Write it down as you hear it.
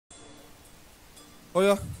Oh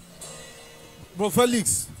yeah. Bro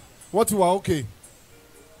Felix, what you are okay?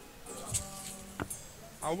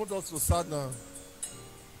 I want us to start now.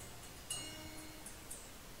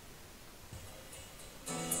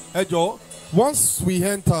 Hey Joe, once we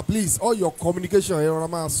enter, please, all your communication,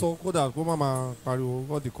 so all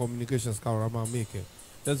the communications can make it.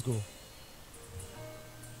 Let's go.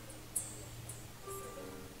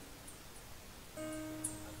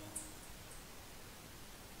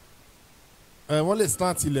 Wọ́n lè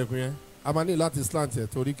slant ilẹ̀kùn yẹn. A máa ní láti slant ẹ̀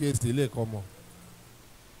torí kí èsì ilé kan mọ̀.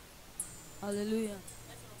 Hallelujah.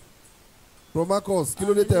 Bro Marcus, kí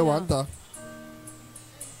ló dé tẹ̀ wá ń ta?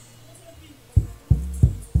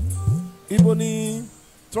 Ibo ni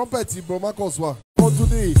trumpet Bro Marcus wà? For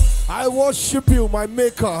today, I worship you, my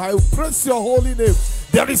maker. I praise your holy name.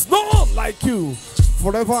 There is none like you.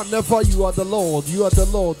 Forever and ever you are the Lord. You are the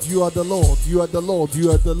Lord. You are the Lord. You are the Lord.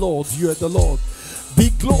 You are the Lord. You are the Lord. Be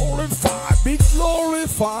glorified, be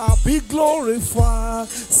glorified, be glorified.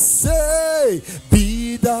 Say,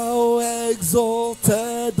 be thou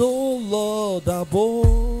exalted, O Lord,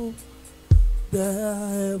 above the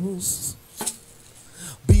heavens.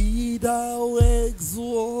 Be thou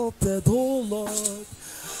exalted, O Lord,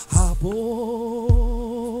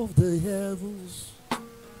 above the heavens.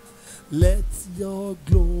 Let your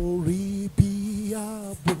glory be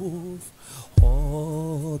above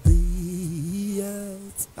all the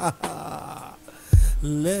earth.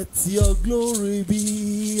 Let your glory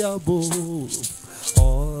be above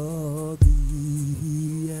all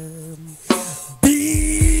the earth.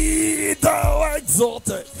 Be thou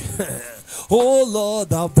exalted, O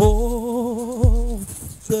Lord, above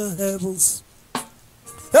the heavens.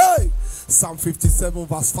 Hey! Psalm 57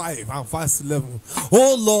 verse 5 and verse 11.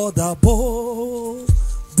 O Lord, above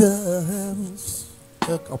the heavens.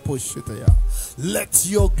 Let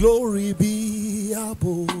your glory be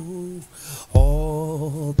above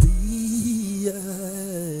all the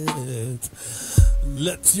earth.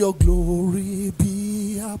 Let your glory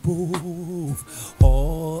be above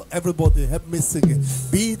all. Everybody help me sing it.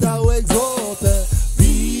 Be thou exalted.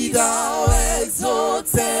 Be thou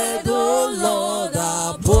exalted, O Lord,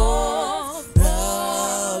 above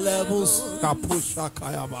the levels.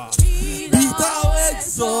 Be thou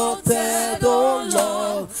exalted, O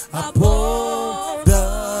Lord, above the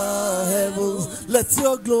heavens. Let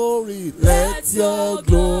your glory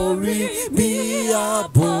be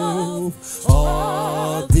above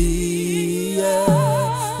all the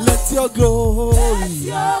earth. Let your glory be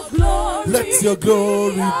above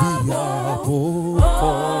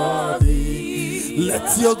all the.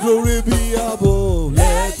 Let your glory be above.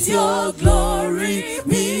 Let your glory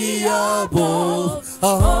be above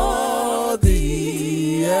all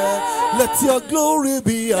the earth. Let your glory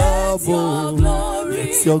be above.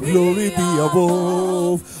 Let your glory be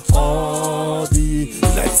above all the.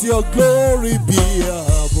 Let your glory be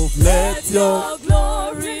above. Let your glory be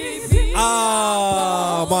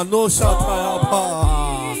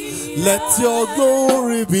let your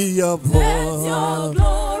glory be above.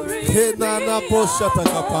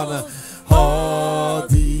 All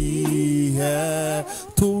the air.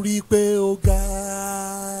 Torí pé ó ga,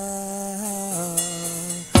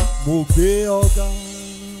 mo gbé ọ̀gá.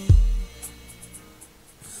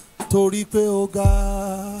 Torí pé ó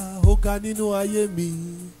ga nínú ayé mi,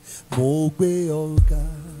 mo gbé ọ̀gá.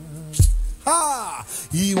 Ha!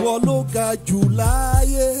 Ìwọ ló ga jù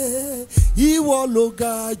láyé, ìwọ ló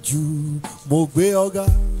ga jù, mo gbé ọ̀gá.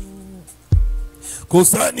 Kò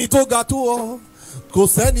sẹ́ni tó ga tó ọ, kò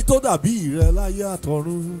sẹ́ni tó dàbí rẹ láyé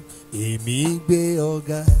àtọ̀run, èmi gbé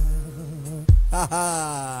ọ̀gá.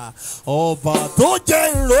 Ọba tó jẹ́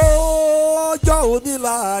ìró ọjọ́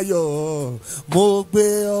oníláyọ̀, mo gbé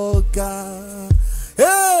ọ̀gá.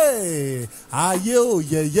 Ayé ò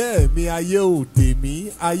yẹ̀yẹ́ mi, ayé ò dè mí,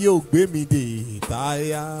 ayé ò gbé mi dè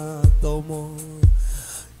táyà tọmọ.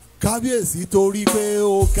 Kábíyèsí torí pé ó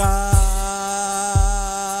ga,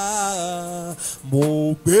 mo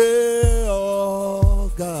gbé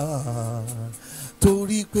ọ̀gá.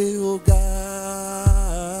 Torí pé ó ga,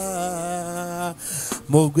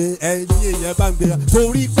 mo gbé ẹni èèyàn bá ń gbé.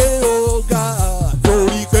 Torí pé ó ga,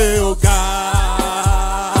 torí pé ó ga,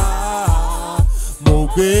 mo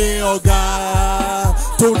gbé ọ̀gá.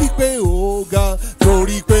 Torí pé ó ga,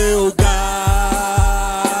 torí pé ó ga,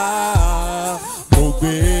 mo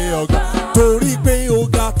gbé ọ̀gá. Torí pé ó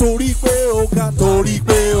ga, torí pé ó ga, torí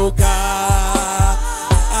pé ó ga,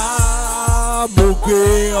 mo gbé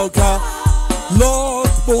ọ̀gá. Lord,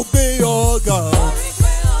 mo gbé ọ̀gá.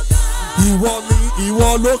 Ìwọ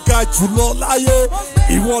ló ga jùlọ láyé,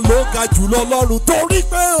 ìwọ ló ga jùlọ lọ́run. Torí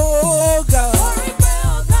pé ó ga,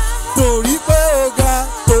 torí pé ó ga,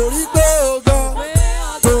 torí pé ó ga,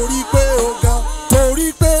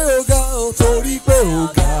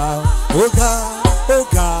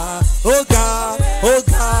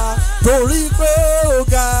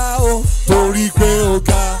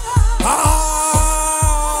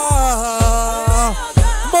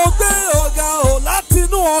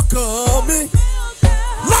 ọkàn mi.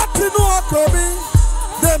 Látinú ọkàn mi.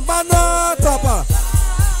 Lè máa ná tàbà.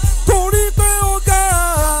 Torí pé ó ga.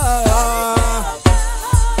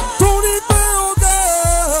 Torí pé ó ga.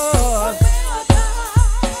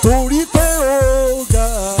 Torí pé ó ga.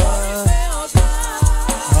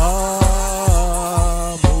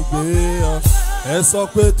 Mo gbé ọ. Ẹ sọ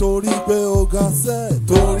pé torí pé ó ga sẹ́.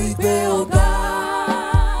 Torí pé ó ga.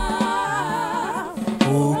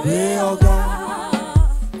 Mo gbé ọ ga.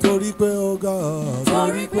 Torí pé ó ga.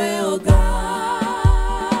 Torí pé ó ga.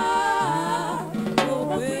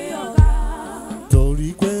 Torí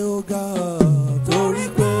pé ó ga. Torí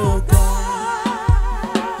pé ó ga.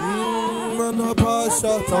 Mana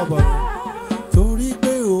pasha taba. Torí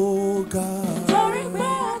pé ó ga. Torí pé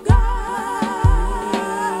ó ga.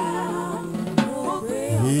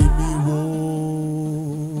 Èmi wo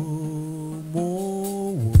mo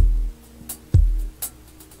wò.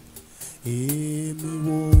 Èmi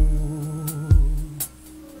wo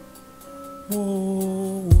mo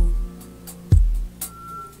wò.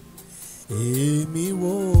 Èmi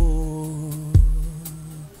wo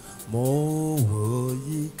mo wò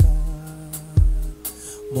yíká.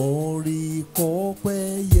 Mo rí kọ́pẹ́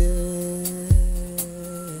yẹ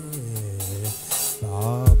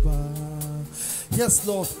Baba. Yes,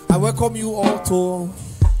 Lord, I welcome you all to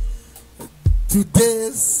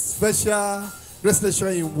today's special restoration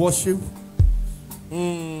in worship.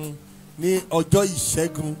 Ní ọjọ́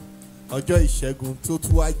ìṣẹ́gun tó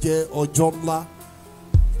tún wá jẹ́ ọjọ́ ńlá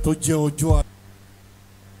tó jẹ́ ọjọ́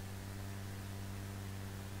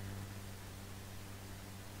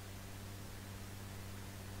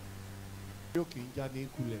yóò kì í já ní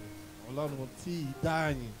kulẹ̀ Ọlọ́run tí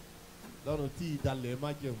ìdáyìn Ọlọ́run tí ìdálẹ̀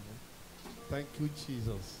májẹ̀mú. Thank you,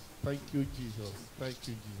 Jesus. Thank you, Jesus. Thank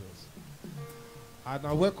you, Jesus. And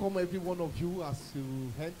I welcome every one of you as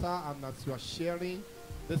you enter and as you are sharing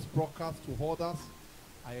this broadcast to others.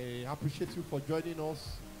 I appreciate you for joining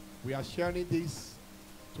us. We are sharing this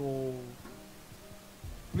to,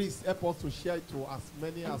 please help us to share it to as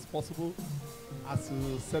many as possible as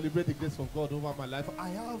to celebrate the grace of God over my life. I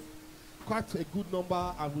have quite a good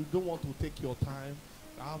number and we don't want to take your time.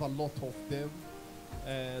 I have a lot of them.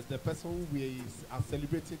 The person we are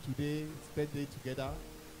celebrating today, birthday together,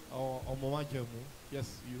 Mama Jemu.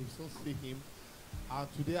 Yes, you still see him. And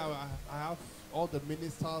today I have all the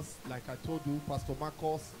ministers, like I told you, Pastor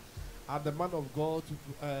Marcos, and the man of God,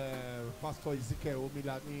 Pastor Ezekiel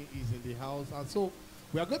Omilani is in the house. And so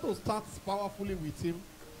we are going to start powerfully with him.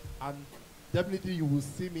 And definitely you will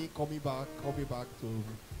see me coming back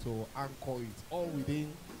to anchor it all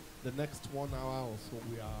within the next 1 hour or so.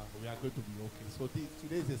 We are going to be okay. So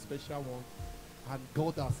today is a special one, and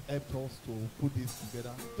God has helped us to put this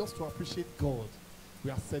together just to appreciate God.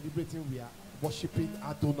 We are celebrating, we are worshiping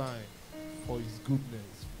Adonai for his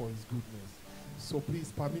goodness, So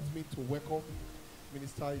please permit me to welcome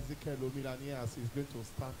Minister Ezekiel Omilani as he's going to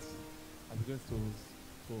start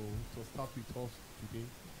with us today.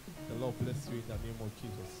 The Lord bless you in the name of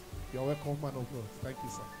Jesus. You're welcome, man of God. Thank you,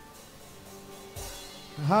 sir.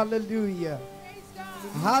 Hallelujah.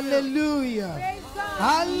 Hallelujah.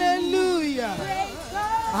 Hallelujah.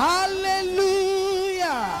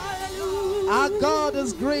 Hallelujah. Our God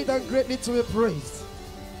is great and greatly to be praised.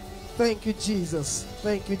 Thank you, Jesus.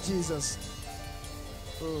 Thank you, Jesus.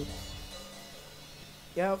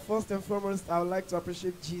 Yeah, first and foremost, I would like to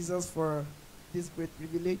appreciate Jesus for this great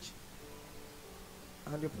privilege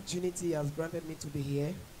and the opportunity he has granted me to be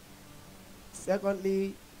here.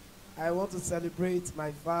 Secondly, I want to celebrate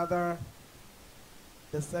my father,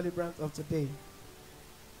 the celebrant of today,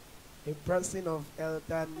 a person of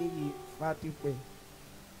Elder Niyi Fadipe.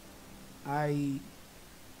 I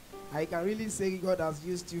can really say God has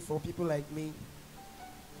used you for people like me,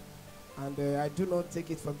 and I do not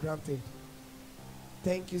take it for granted.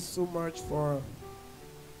 Thank you so much for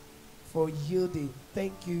yielding.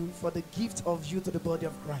 Thank you for the gift of you to the body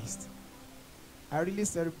of Christ. I really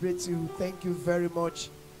celebrate you. Thank you very much.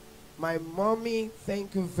 My mommy,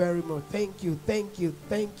 thank you very much. Thank you, thank you,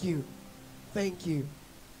 thank you, thank you.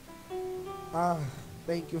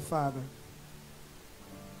 Thank you, Father.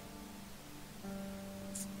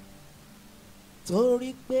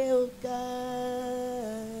 Torí pé ó ga,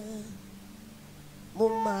 mo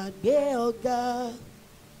máa gbé ọ ga.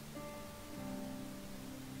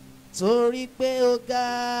 Torí pé ó ga,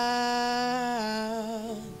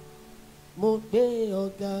 mo gbé ọ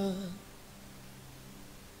ga.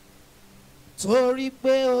 Torí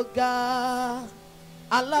pé ó ga,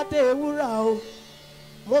 aládé wúrà o,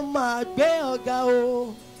 mo máa gbé ọ ga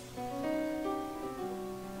o.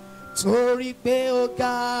 Torí pé ó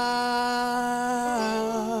ga,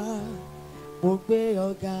 mo gbé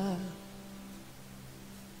ọ̀gá.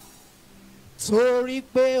 Torí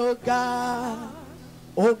pé ọ̀gá,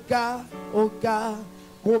 ọ̀gá, ọ̀gá,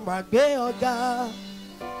 mo máa gbé ọ̀gá.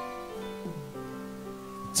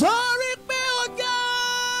 Torí pé ọ̀gá,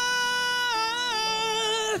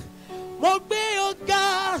 mo gbé ọ̀gá.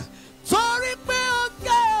 Torí pé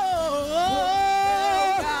ọ̀gá,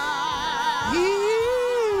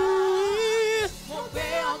 mo gbé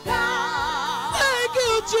ọ̀gá. thank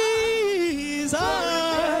you Jesus.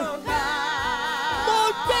 Mo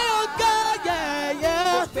gbé ọ̀gá, yeah, yeah.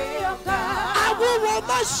 Mo gbé ọ̀gá. Àwòrán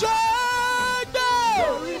máa ṣe é gbé.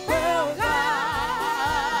 Torí pé ọ̀gá.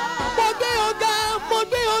 Mo gbé ọ̀gá, mo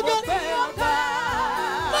gbé Mo ọ̀gá. gbé ọ̀gá.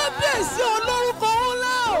 Mo gbé sí olórúkọ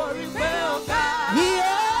ńlá. Torí pé ọ̀gá.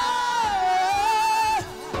 Yeah.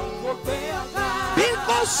 Mo gbé ọ̀gá.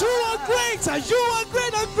 Because you are great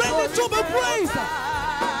and greatly to be praised.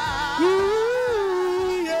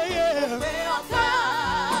 Ooh, yeah, yeah. Mo gbé ọ̀gá.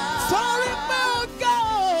 Sorry, pé ọ̀gá.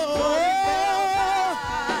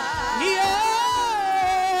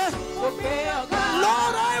 Yeah. Mo gbé ọ̀gá.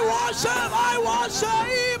 Lord, I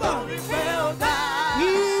worship. Torí pé ọ̀gá.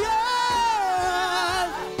 Yeah.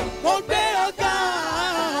 Mo gbé ọ̀gá.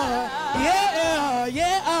 Yeah,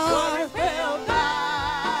 yeah. Torí pé ọ̀gá.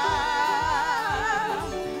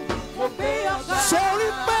 Mo gbé ọ̀gá.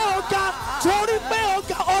 Torí pé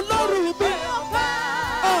ọ̀gá Ọlọ́run mi. Mo gbé ọ̀gá.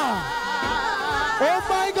 Oh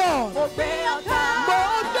my God. Mo gbé ọ̀gá.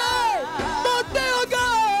 Mo gbé ọ̀gá.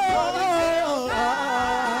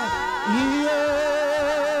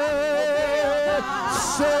 Yeah.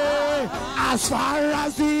 Say, as far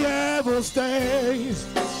as the heaven stays,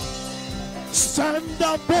 stand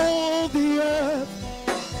above the earth.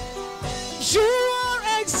 You are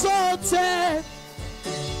exalted,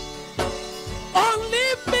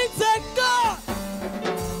 unlimited God.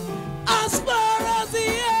 As far as the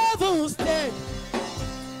heavens stand,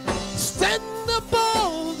 stand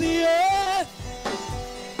above the earth.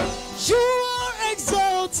 You are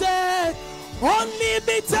exalted,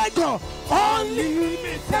 unlimited God,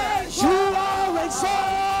 unlimited. You are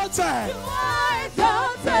exalted. You are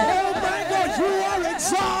exalted. Oh my God, you are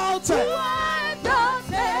exalted You are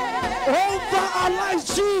exalted. over our lives,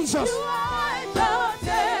 Jesus. You are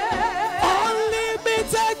exalted.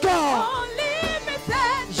 Unlimited God.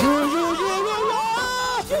 Unlimited. You. You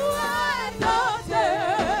are exalted.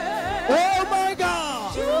 Oh my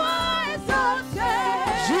God. You are exalted.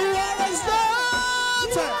 You are You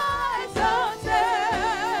exalted. are exalted.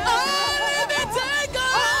 Unlimited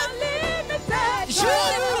God. Unlimited. You.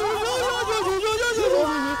 You You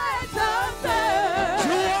are exalted.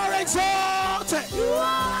 are exalted. You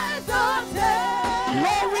are exalted.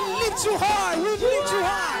 Lord, we lift you high. We lift you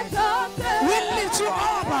high. We lift you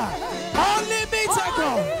up. Unlimited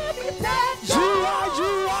God.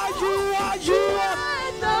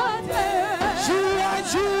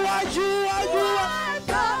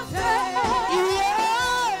 You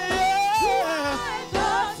are. Yeah.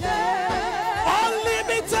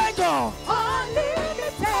 Unlimited God.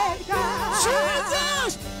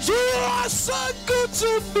 Jesus, you are so good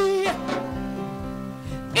to me.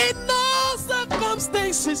 In all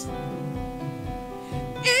circumstances.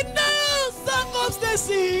 In all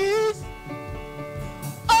circumstances.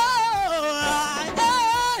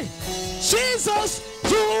 Jesus,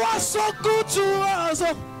 you are so good to us.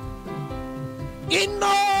 In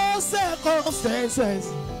all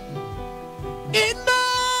circumstances. In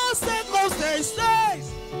all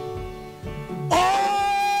circumstances.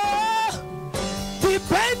 Oh,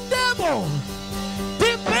 dependable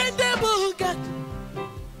God.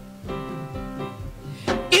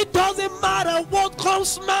 It doesn't matter what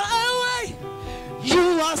comes my way.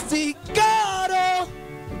 You are still God.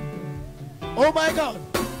 Oh my God.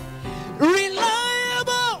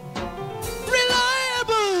 Reliable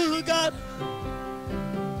God.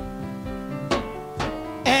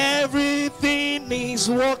 Everything is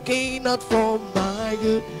working out for my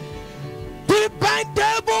good.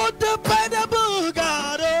 Dependable God. Dependable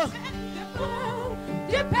God.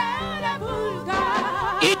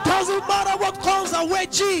 It doesn't matter what comes our way,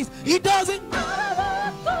 Jesus. It doesn't.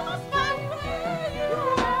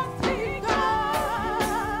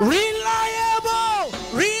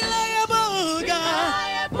 Reliable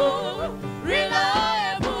God.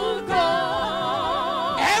 Reliable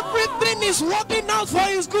God. Everything is working out for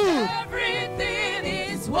His good. Everything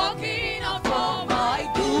is working out for my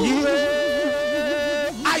good.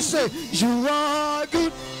 Yeah. I say, you are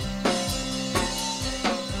good.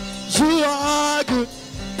 You are good.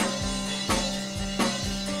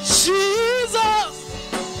 Jesus,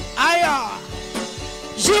 I are.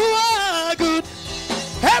 You are good.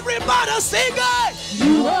 Everybody sing it.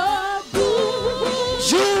 You are good.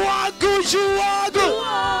 you are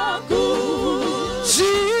good.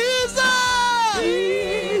 Jesus.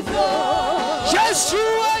 Yes, you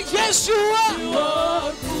are. Yes, you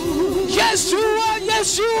are. Yes, you are.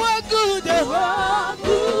 Yes, you are good.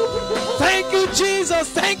 Thank you, Jesus.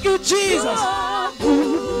 Thank you, Jesus.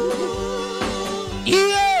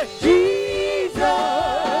 Yeah.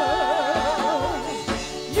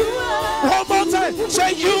 One more time.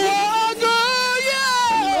 Say you are good.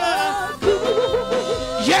 Yeah.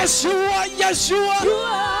 Yes, you are. Yes, you are.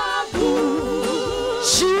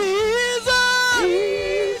 Jesus.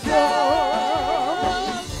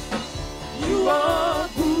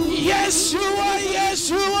 Yes, you are. Yes,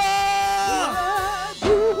 you are.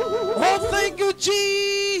 Oh, thank you,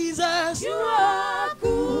 Jesus. You are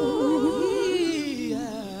good.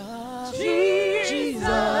 Jesus.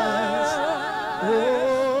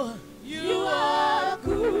 Oh, You are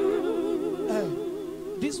good.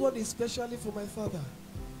 This one is specially for my father.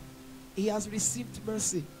 He has received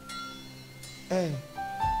mercy.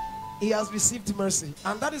 He has received mercy.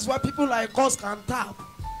 And that is why people like us can tap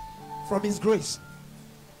from his grace.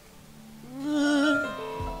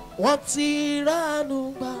 wọ́n ti ránu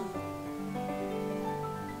gbà.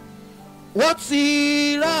 Wọ́n ti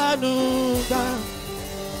ránu gbà.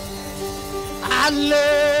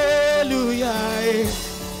 Hallelujah.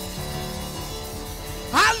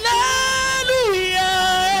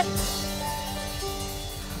 Hallelujah.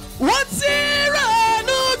 Wọ́n ti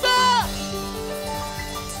ránu gbà.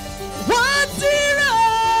 Wọ́n ti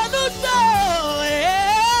ránu gbà.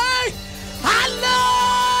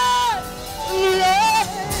 Hallelujah.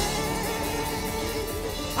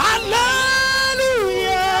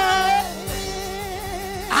 Hallelujah.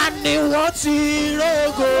 Àní wọ́n ti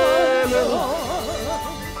rógo lọ.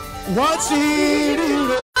 Wọ́n ti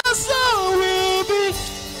ríro. So will be.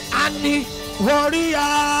 Àní wọ́n rí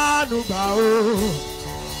àánú gbà o.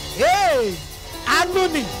 Hey, àánú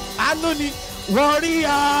ni wọ́n rí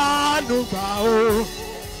àánú gbà o.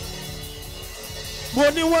 Mo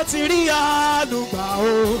ní wọ́n ti rí àánú gbà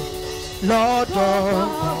o lọ́dọ̀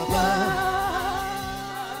bàbá.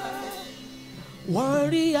 Wọ́n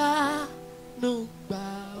rí àánú gbà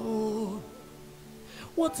o.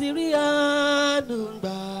 Wọ́n ti rí àánú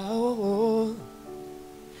gbà o.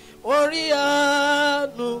 Wọ́n rí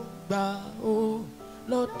àánú gbà o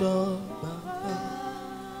lọ́dọ̀ bàbá.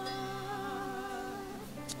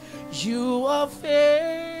 You are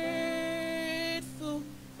faithful,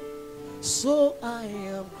 so I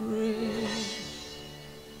am grateful.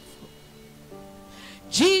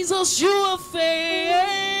 Jesus, you are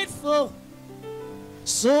faithful,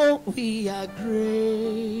 so we are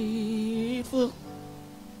grateful.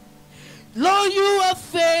 Lord, you are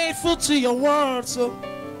faithful to your word,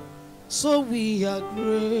 so we are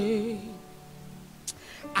grateful.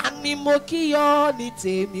 Ani mo kí ọ ní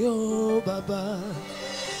tèmi o bàbá.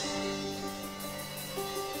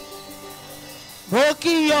 Mo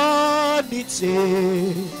kí ọ ní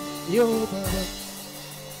tèmi o bàbá.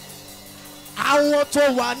 Àwọn tó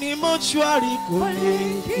wà ní mọ́ṣúárì kò lè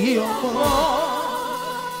kí ọmọ.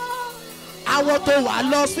 Àwọn tó wà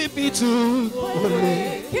lọ síbi tù kò lè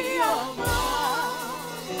kí ọmọ.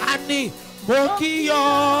 Ani mo kí ọ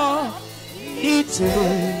ní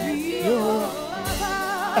tèmi o bàbá.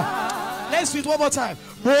 Let's do it one more time.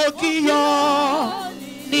 Mo kí ọ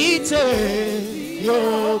ní tèmi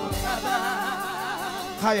o bàbá.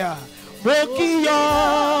 Higher. Mo kí ọ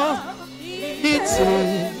ní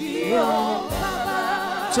tèmi o bàbá.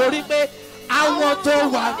 Torí pé àwọn tó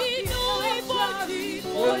wà nínú ibojì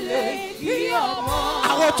kò lè kí ọmọ.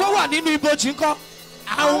 Àwọn tó wà nínú ibojì ńkọ́?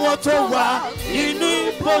 Àwọn tó wà nínú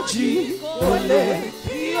ibojì kò lè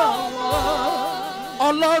kí ọmọ.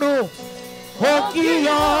 Ọlọ́run mo kí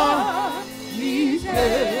ọ ní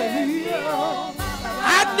tèmi o bàbá.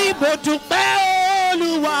 á ní mo dúpẹ́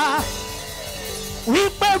Olúwa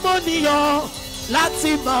wípé mo níyàn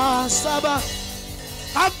láti máa sábà.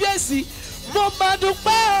 Kábíyèsí mo máa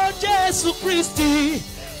dúpẹ́ Jésù Kristi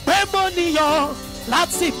pé mo níyàn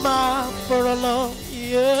láti máa fọ̀rọ̀ lọ.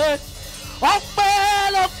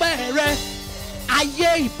 Ọpẹ́lọpẹ́ rẹ ayé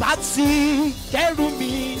ìbá ti kẹ́rù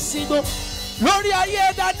mi sígbó lórí ayé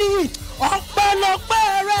dání. Ọpẹ́lọpẹ́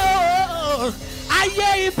rẹ ayé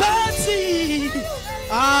ìbá ti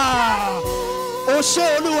ó ṣe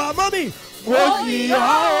Olúwa mọ́ mi. Mo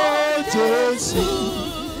níyàn Jésù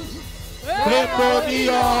pé mo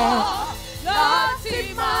níyàn láti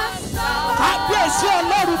máa sábà. Kábíyèsí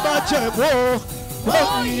Ọlọ́run máa jẹ̀bú. Mo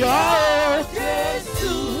níyàn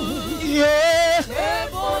Jésù pé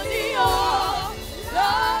mo níyàn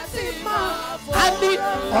láti máa fọ́. a ní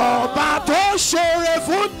ọba tó ṣoore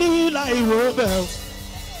fún ní láìwò bẹ́ẹ̀.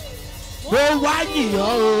 Mo wá yìnyín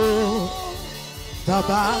o.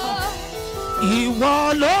 bàbá ìwọ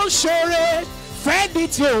ló ń ṣoore fẹ́ni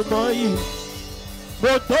tí ò mọ yìí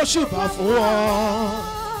mo gbóṣùbà fún ọ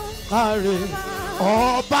káre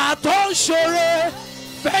ọba tó ń ṣoore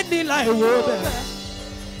fẹ́ni láìwo bẹ̀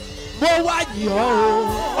mo wá yìn ọ́ o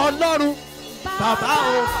ọlọ́run bàbá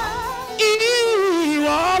o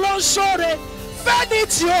ìwọ ló ń ṣoore fẹ́ni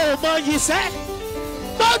tí ò mọ yìí sẹ́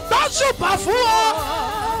mo gbóṣùbà fún ọ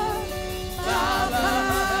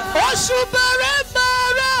oṣù bẹ̀rẹ̀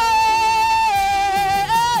bẹ̀rẹ̀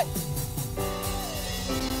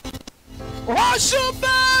oṣù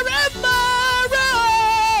bẹ̀rẹ̀ bẹ̀rẹ̀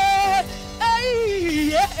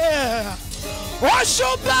oṣù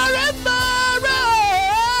bẹ̀rẹ̀ bẹ̀rẹ̀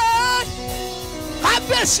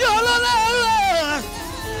kábíyèsí ọlọ́lá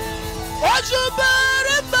oṣù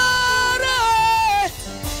bẹ̀rẹ̀ bẹ̀rẹ̀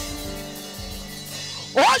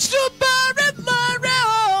oṣù bẹ̀rẹ̀ bẹ̀rẹ̀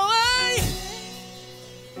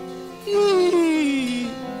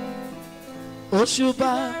oṣù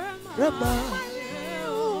bẹ̀rẹ̀ bẹ̀rẹ̀.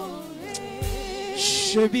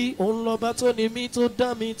 Ṣebí òun lọ́ba tó ní mí tó dá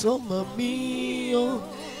mi tó mọ̀ mí o.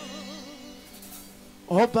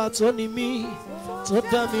 Ọba tó ní mí tó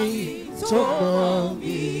dá mi tó mọ̀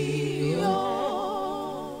mí o.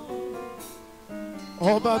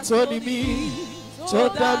 Ọba tó ní mí tó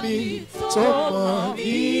dá mi tó mọ̀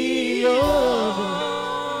mí o.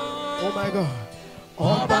 Oh my God.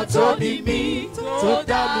 Ọba tó ní mí tó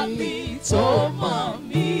dá mi tó mọ̀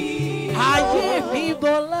mí. Ayé mi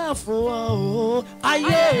bọ́lá fún ọ o,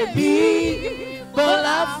 ayé mi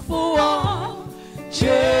bọ́lá fún ọ,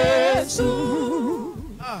 Jésù.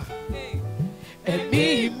 Ẹ̀mí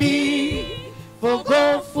mi fògo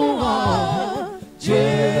fún ọ,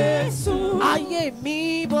 Jésù. Ayé mi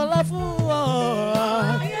bọ́lá fún ọ,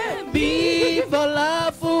 ayé mi bọ́lá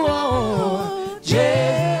fún ọ,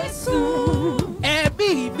 Jésù.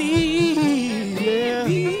 Ẹ̀mí mi.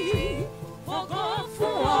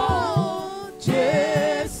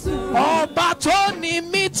 Ọba tó ní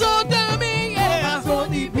mi tó dá mi, ọba tó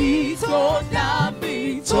ní mi tó dá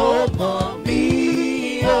mi tó mọ̀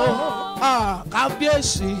mí o.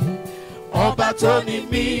 Kábíyèsí ọba tó ní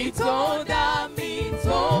mi tó dá mi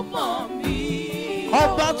tó mọ̀ mí o.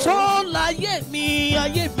 Ọba tó láyé mi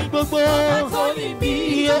ayé mi gbogbo. Ọba tó ní mi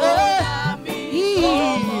tó dá mi tó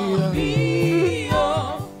mọ̀ mí o.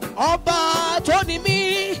 Ọba tó ní mi,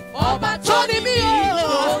 ọba tó ní mi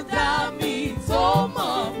tó dá mi tó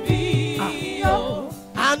mọ̀ mí.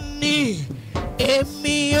 Ani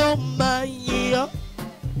èmi ó máa yìn ọ́,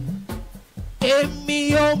 èmi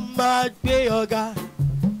ó máa gbé ọ ga,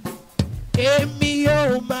 èmi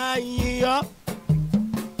ó máa yìn ọ́,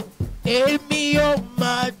 èmi ó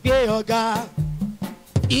máa gbé ọ ga.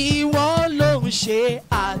 Ìwọ ló ń ṣe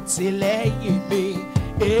àtìlẹ́yìn mi,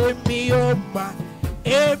 èmi ó máa,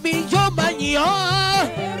 èmi yóò máa yìn ọ́,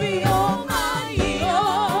 èmi ó máa yìn ọ́.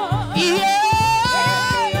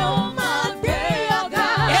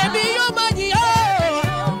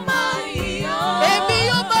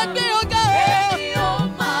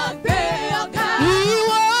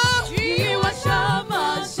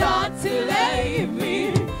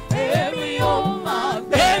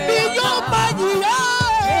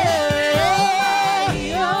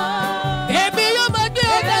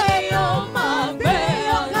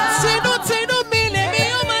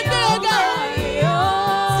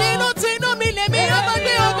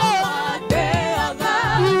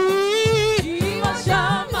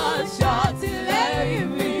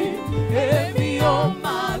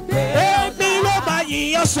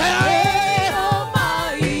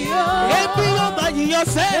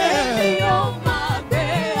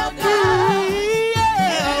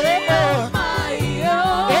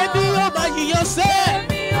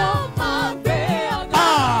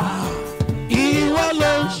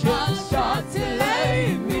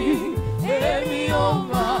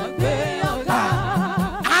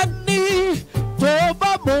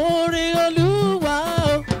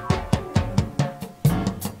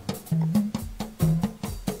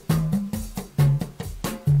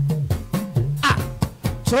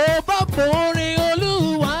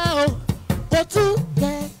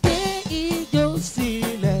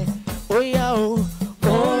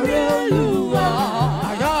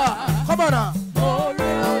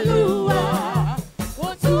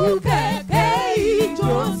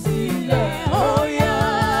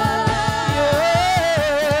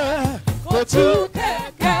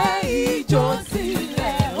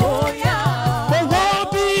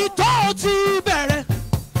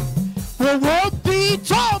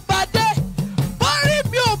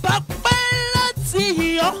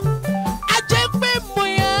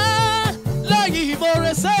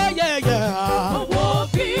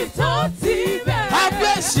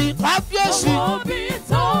 sí.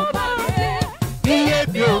 Iye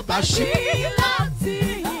mi ò bá ṣí.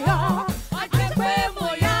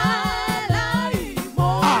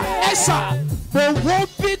 Ẹ̀sà mo wo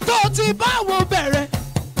bí tó ti bá wọn bẹ̀rẹ̀.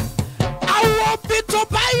 Àwọn bí tó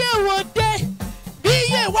bá yẹ wọ́n dé. Bí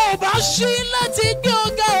iye wọn ò bá ṣí láti gbé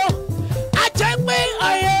ọgá o. A jẹ́ pé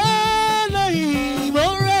ayé lẹ́yìn mọ́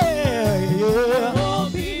rẹ̀. Àwọn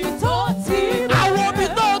bí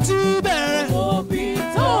tó ti bẹ̀rẹ̀.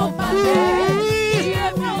 Iye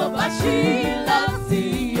mi ò bá ṣí láti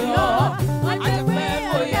yọ. A jẹ́ pé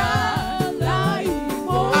bóyá láì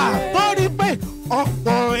mọ̀. Àtọ́rí pé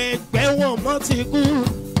ọ̀pọ̀ ẹgbẹ́ wọn mọ́ ti kú.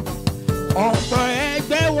 Ọ̀pọ̀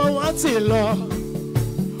ẹgbẹ́ wọn ti lọ.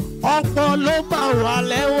 Ọ̀pọ̀ ló máa wà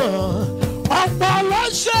lẹ́wọ̀n. Ọ̀pọ̀ ló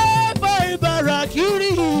ṣe bọ́ ìbára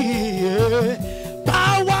kiri.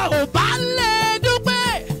 Báwa ò bá lè dúpẹ́.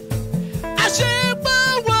 Àṣepẹ́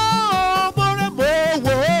wọn ò mọ̀rẹ́ mọ̀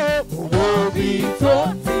wò. Bí tó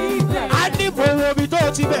ti bẹ̀rẹ̀. A ní mo wo bí tó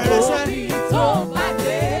ti bẹ̀rẹ̀ sẹ́. Bí tó bá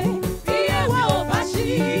dé. Iye mi ò bá ṣí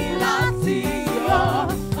láti yọ.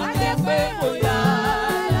 A jẹ́ pé bóyá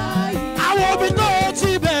láì mọ̀. Àwọn omi tó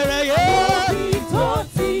ti bẹ̀rẹ̀ yé. Bí tó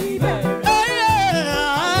ti bẹ̀rẹ̀.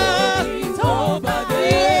 Bí tó bá dé.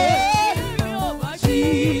 Iye mi ò bá ṣí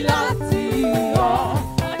láti yọ.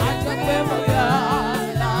 A jẹ́ pé bóyá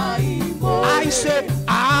láì mọ̀. I say,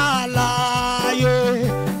 àlàyé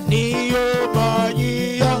ni yóò máa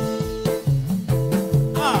yíyọ.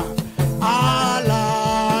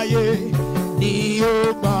 Àlàyé ni yóò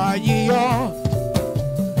máa yíyọ.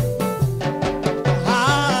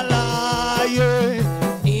 Àlàyé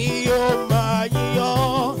ni yóò máa yíyọ.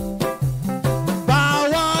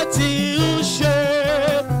 Báwa ti ń ṣe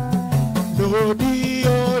lórí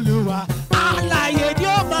Olúwa. Àlàyé ni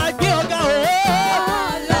ó máa gbé ọ̀gá o.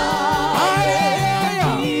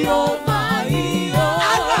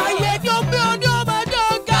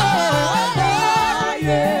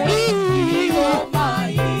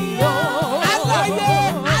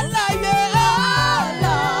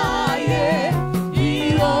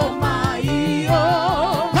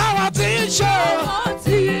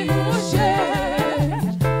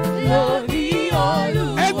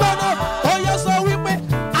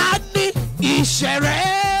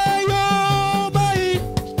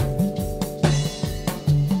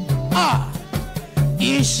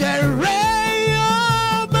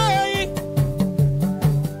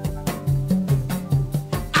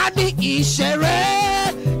 Ìṣẹ̀rẹ́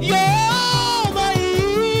yóò máa yí.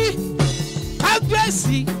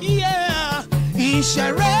 Kábíyèsí,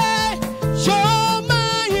 ìṣẹ̀rẹ́ yóò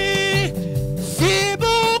máa yí. Fi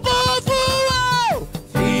ìbùkún fún wa.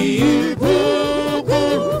 Fi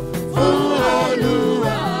ìbùkún fún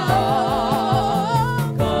Olúwa.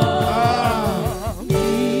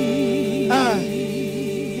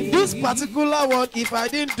 This particular one, if I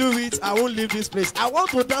didn't do it, I won't leave this place. I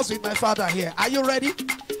want to dance with my father here. Are you ready?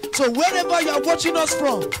 So wherever you are watching us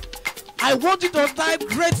from, I want you to type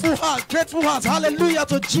grateful heart, hallelujah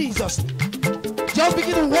to Jesus. Just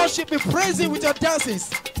begin to worship me, praise him with your dances.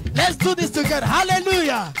 Let's do this together,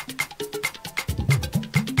 hallelujah.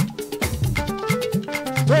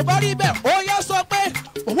 Nobody better, oh yes, so bad,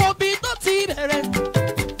 won't be no tea there.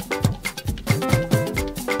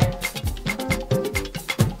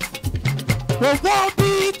 Won't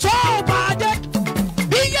be too bad,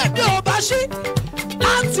 be a no bashi.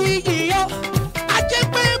 Láti yíyọ, ajẹ́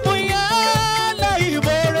pé mo yá lẹ́yìn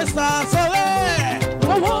mo rẹ̀ sàṣọlẹ̀.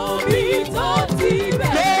 Owó bí tó ti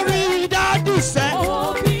bẹ̀rẹ̀. Lórí dádì sẹ́. Owó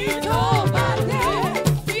bí tó bá dé.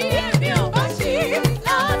 Iye mi ò bá ṣí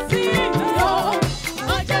láti yọ.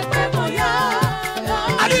 Ajẹ́ pé mo yá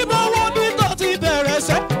láti. Àdìbò owó bí tó ti bẹ̀rẹ̀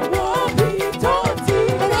sẹ́. Owó bí tó ti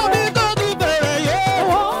bẹ̀rẹ̀. Owó bí tó ti bẹ̀rẹ̀ yé.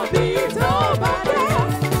 Owó bí tó bá dé.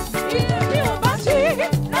 Iye mi ò bá ṣí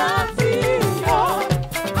láti yọ.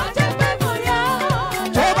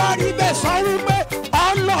 Tó bá rí bẹ́ẹ̀ sọ wípé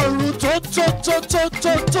Ọlọ́run tó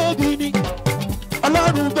tóbi ni.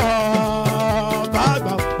 Ọlọ́run bàbá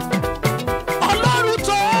àgbà. Ọlọ́run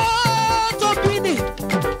tó tóbi ni.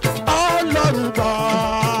 Ọlọ́run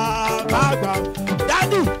bàbá àgbà.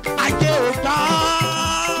 Dádì, ayé ò gbà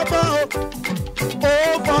mọ́ o. Ó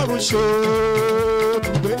fọ̀rùn ṣe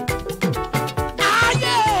ibùgbé.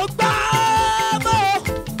 Ayé ò gbà mọ́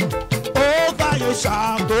o. Ó fàyè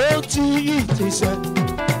ṣàkóso ìtìsẹ̀.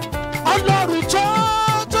 Ọlọ́run tó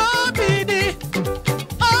tóbi ni.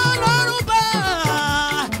 Ọlọ́run bá.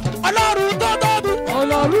 Ọlọ́run tó tóbi.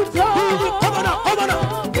 Ọlọ́run tó tóbi. Ọmọ náà.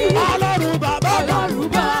 Ọlọ́run bàbá. Ọlọ́run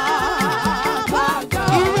bàbá gbà.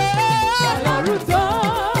 Ìwé. Ọlọ́run tó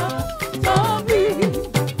tóbi.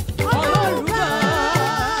 Ọlọ́run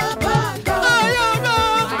bàbá gbà. Ayé ò gbà.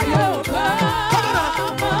 Ayé ò gbà.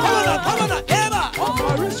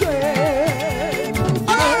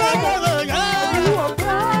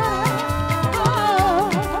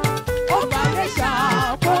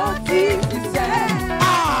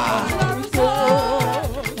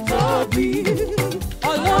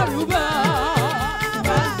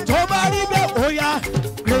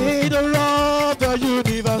 the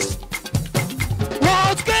universe.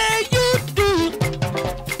 What can you do?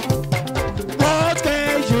 What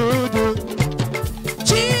can you do?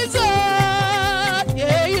 Jesus,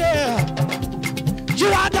 yeah, yeah. You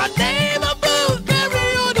are the name above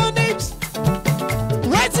every other names.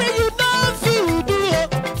 Wait till you know if you do.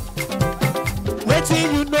 Wait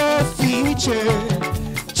till you know if you change.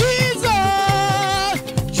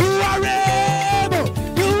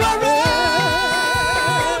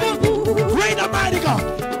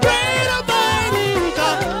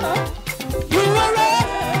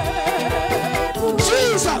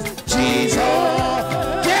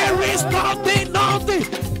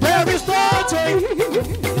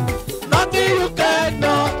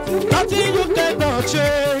 Nothing you cannot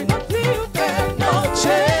change. Nothing you cannot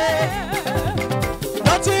change.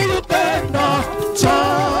 Nothing you cannot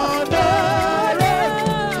turn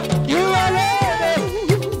around. You are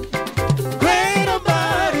great and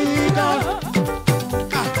mighty God.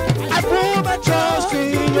 I put my trust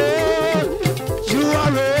in you. You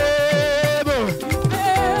are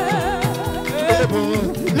able.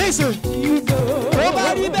 Listen,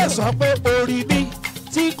 nobody mess up with Ori mi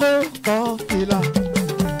tí kò kọ́ fìlà.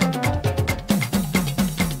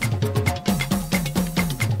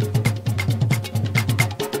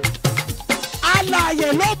 Alààyè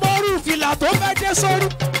ló mọrú fìlà tó fẹ́ dé sórí.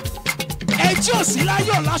 Ẹjí òsì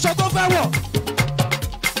láyọ̀ láṣọ tó fẹ́ wọ̀.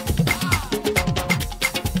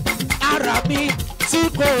 Ara mi tí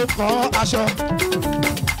kò kọ́ aṣọ.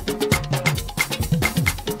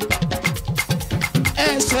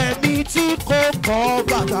 Ẹsẹ̀ mi tí kò kọ́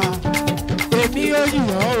bàtà. Èmi ò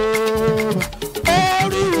yíyọ ooo.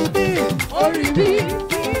 Orí mi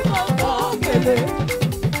tí mo kọ́ gèlè.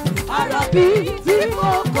 Ara mi tí mo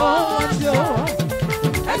kọ́ aṣọ.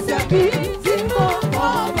 Ẹsẹ̀ mi tí mo kọ́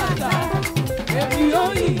bàtà. Èmi ò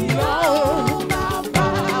yíyọ ooo bàbá.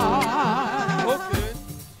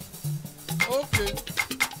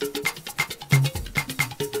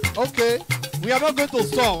 Okay, we are not going to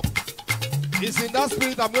stop. It's in that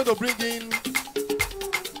spirit I'm going to bring in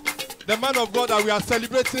the man of God that we are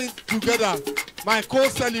celebrating together, my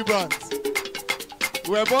co-celebrant.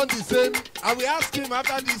 We were born the same, and we asked him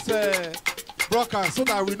after this broadcast so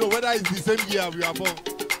that we know whether it's the same year we are born,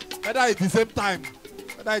 whether it's the same time,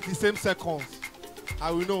 whether it's the same seconds.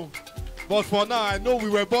 I will know. But for now, I know we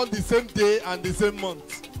were born the same day and the same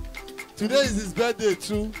month. Today is his birthday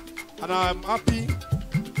too, and I'm happy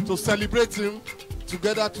to celebrate him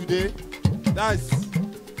together today. That's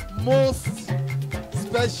most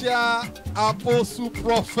special apostle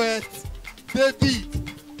prophet David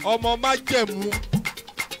Ọmọ Májẹ̀mú.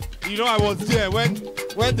 You know, I was there when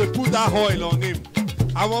they put that oil on him.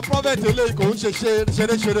 Àwọn prophet eléyìí kò ń ṣe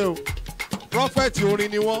ṣeré o. Prophet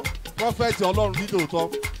orin ni wọ́n, prophet Ọlọ́run ní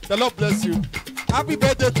tòótọ́. The Lord bless you. Happy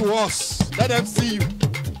birthday to us. Let them see you.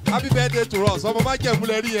 Happy birthday to us. Ọmọ Májẹ̀mú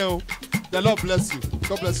lẹ rí yẹn o. The Lord bless you.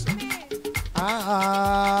 God bless you.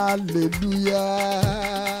 Hallelujah.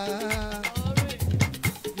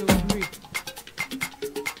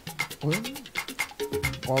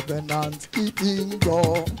 Covenant keeping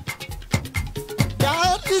God.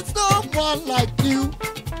 There is no one like you.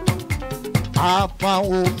 Alpha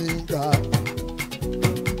Omega.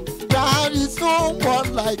 There is no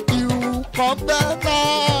one like you. Covenant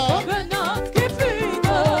keeping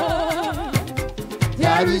God.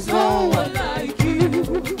 There is no one like you.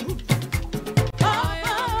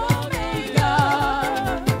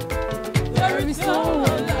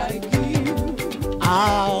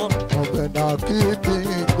 Covenant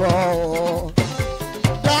keeping God.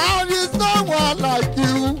 There is no one like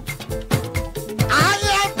you. I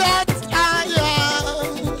am that I am.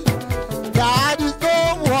 There is no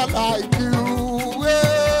one like you.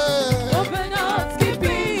 Covenant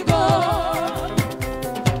keeping God.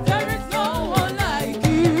 There is no one like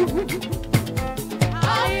you. I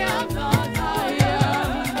am that I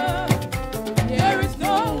am. There is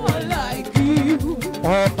no one like you.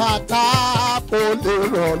 Ọba tá kò lè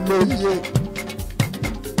rọ̀ lóyè.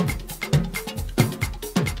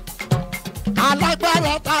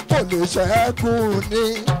 Alágbára tá kò lè ṣẹ́gun ní.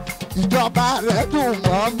 Ìjọba rẹ̀ dùn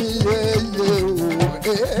mọ́ mi yéye o.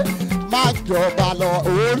 Má jọba lọ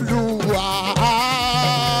Olúwa. Má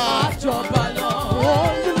jọba lọ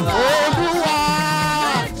Olúwa. Olúwa.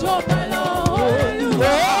 Má jọba lọ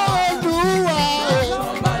Olúwa. Olúwa. Má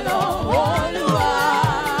jọba lọ Olúwa.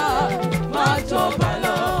 Má jọba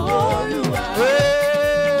lọ Olúwa.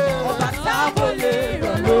 Ọba tá kò lè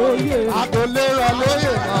rọ̀ lóyè. A kò lè rọ̀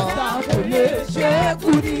lóyè náà. Ọba tá kò lè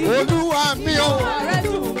ṣẹ́gun ní. Olúwa mi o. Ìwà rẹ̀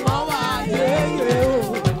dùn mọ́ wa yéye o.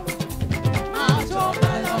 Má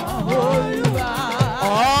jọba lọ Olúwa.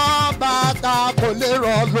 Ọba tá kò lè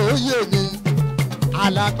rọ̀ lóyè ni.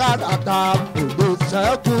 alágbára ta kò lè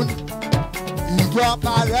ṣẹ́gun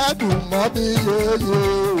ìjọba rẹ̀ dùn mọ́ mi yeye o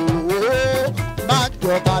má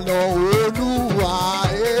jọba lọ olúwa.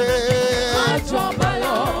 Má jọba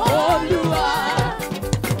lọ olúwa.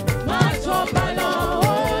 Má jọba lọ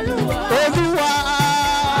olúwa. Olúwa.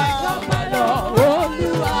 Má jọba lọ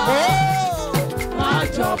olúwa. Má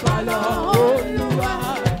jọba lọ olúwa.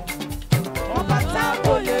 Ọba tá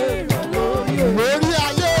kò lè rọ̀ lórí o. Lórí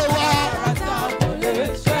ayé wa. Ọba tá kò lè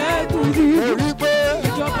ṣẹ́gun rí. Orí pé.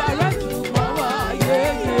 Ìjọba rẹ̀ dùn mọ́ wa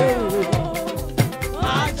yéye o.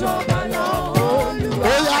 Má jọba lọ olúwa.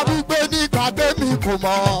 Ó yá wípé nígbà tẹ́mi kò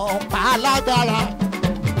mọ̀ pa alágbára.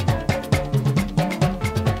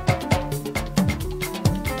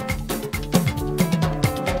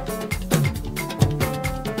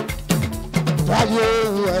 Fáyé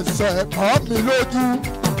ẹsẹ̀ kọ́ mi lójú.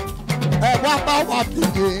 Ẹ wá bá wa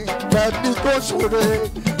dìde ẹni tó ṣoore.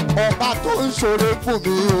 Ọba tó ń ṣoore fún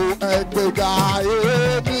mi o ẹgbẹ̀gà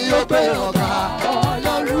èmi ó gbé ọ̀gá.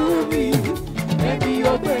 Ọlọ́run mi, èmi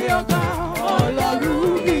ò gbé ọ̀gá. Ọlọ́run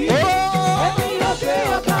mi, èmi ò gbé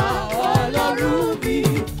ọ̀gá. Ọlọ́run mi,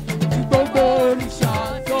 ju gbogbo òrìṣà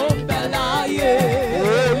tó ń bẹ láyé.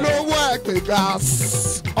 Olówó ẹgbẹ̀gà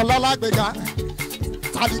ọlọ́lá gbẹ̀gà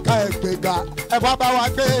tálíkà ẹgbẹ̀gà ẹ wá bá wa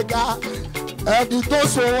gbẹ̀gà ẹni tó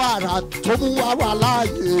so àrà tó mú wá wà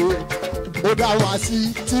láàyè ó dá wa sí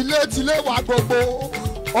tilétilé wa gbogbo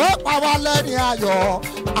ó pa wá lẹ́rìn ayọ̀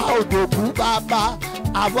a ò dòkú bàbá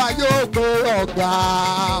àwa yóò gbé ọ̀gá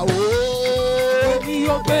o. Èmi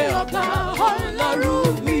ò gbé ọ̀gá. Ọlọ́run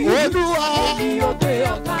mi, Olúwa. èmi ò gbé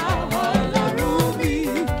ọ̀gá. Ọlọ́run mi,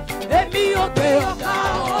 èmi ò gbé ọ̀gá.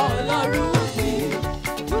 Ọlọ́run mi,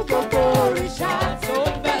 ju gbogbo òrìṣà tó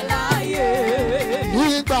ń bẹ láyé.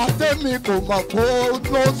 Nígbà tẹ́mi kò mọ̀ kó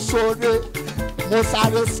ló ń ṣoore mo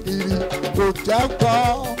sáré kiri kò jẹ́ gbọ́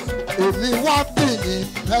èmi wá bì ní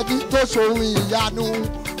ẹni tó ṣòwò ìyanu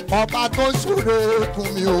ọba tó ń ṣoore fún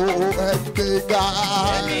mi ò ẹgbẹ́gà.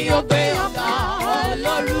 Èmi ò gbé ọ̀gá.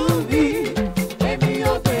 Ọlọ́run mi, èmi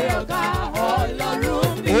ò gbé ọ̀gá. Ọlọ́run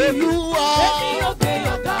mi, Olúwa. èmi ò gbé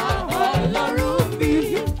ọ̀gá. Ọlọ́run mi,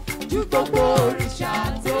 ju gbogbo òrìṣà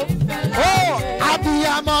tó ń bẹ Ó láyé.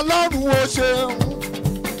 abiyamọ ọlọ́run ó ṣeun.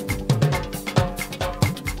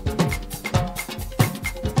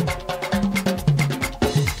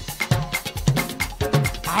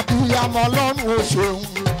 Abiyamọ ọlọ́run ó ṣeun.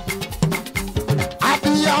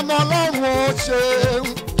 Abiyamọ ọlọ́run ó ṣeun.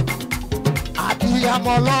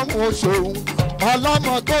 Abiyamọ ọlọ́run ó ṣeun.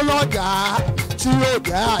 Ọlọ́mọ tó lọ́jà tí ó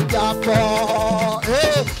jẹ́ ajá pọ̀.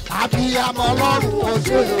 Abiyamọ ọlọ́run ó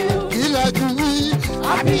ṣeun. Ilẹ̀ ju wí.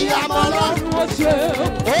 Abiyamọ ọlọ́run ó ṣe o.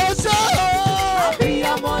 ó ṣeun.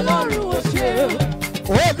 Abiyamọ Ọlọ́run ó ṣe o.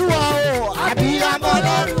 Olúwa o, abiyamọ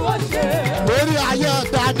ọlọ́run ó ṣe o. lórí ayé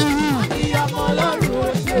Daniel. Abiyamọ Ọlọ́run ó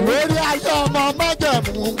ṣe o. Lórí ayé ọmọ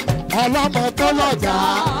májẹ̀mú ọlọ́mọ tó lọ́jà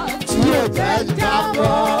tí ò jẹ́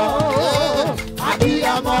jábọ́.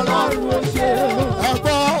 Abiyamọ Ọlọ́run ó ṣe o.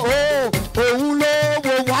 Ẹ̀gbọ́n o, òun ló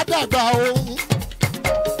wo wá dàgbà òun.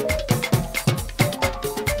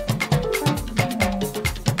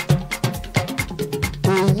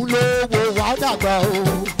 Òun ló wo wá dàgbà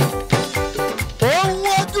òun. Òun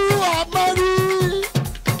ojú ọmọ rí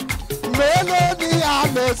mélòó ni a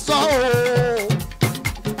lè sọ o.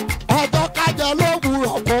 Ọjọ́ kájẹ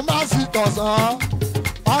lówùrọ̀ kó má sí tọ̀sán.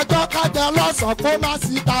 Ọjọ́ kájẹ lọ́sàn kó má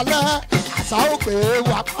sí talẹ́. Àṣà ó pè é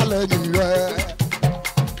wà pálẹ̀ yìí rẹ̀.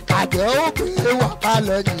 Àjẹ́ ó pè é wà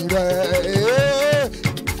pálẹ̀ yìí rẹ̀.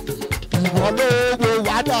 Ìwọ ló wo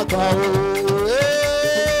wá dàgbà o.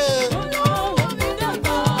 Olówó mi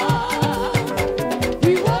dàgbà.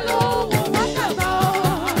 Ìwọ lówó wá dàgbà.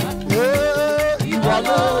 Ìwọ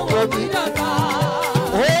ló wo mi dàgbà.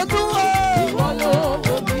 Olúwa Ìwọ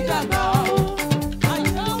lówó mi dàgbà.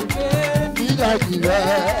 Àyà òkè mi. nílẹ̀ yìí rẹ̀.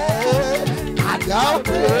 Àjẹ́ ó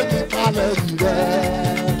pè é ní pálẹ̀ yìí rẹ̀.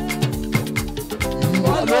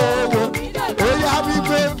 Ìwọ ló wo ó yá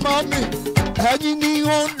wípé mọ́mì ẹ̀yin ni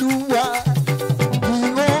Olúwa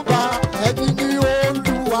ìhóbá ẹ̀yin ni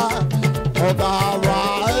Olúwa ọba wa.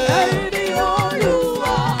 Ẹ̀yin ni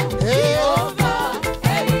Olúwa. Jèhófà.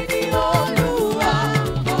 Ẹ̀yin ni Olúwa.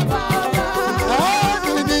 Ọba wa.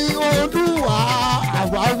 Ẹ̀yin ni Olúwa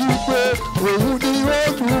àwa wípé òun ni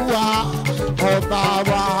Olúwa ọba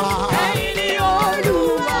wa. Ẹ̀yin ni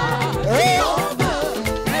Olúwa. Jèhófà.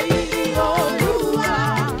 Ẹ̀yin ni Olúwa.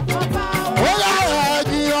 Ọba wa. Ó yá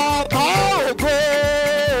ẹ̀yin ọba ògo.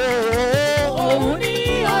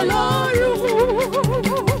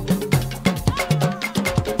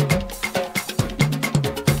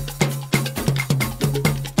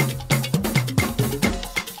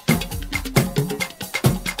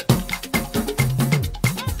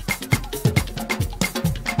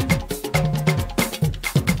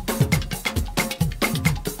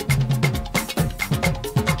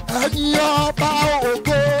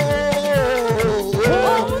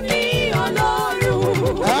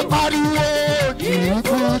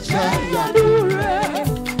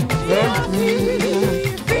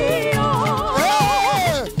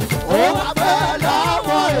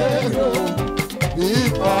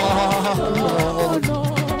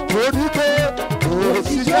 torí pé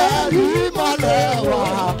òṣìṣẹ́ ìmọ̀lẹ̀ wà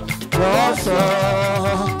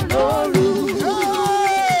lọ́sàn-án lóru.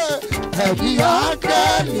 Ẹ̀mí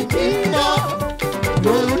áńgẹ́lì mímọ́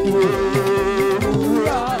lórí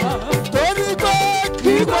òwúrọ̀. Torí pé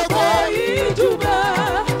kí gbogbo ìjùmọ̀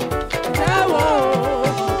tẹ̀wọ̀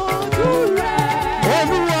ojú rẹ̀.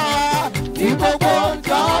 Olúwa ní gbogbo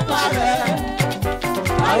ìjọba rẹ̀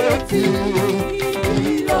ayé tí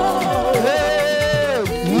ìlò.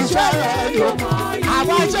 Iṣẹ́ rẹ̀ yóò máa yí.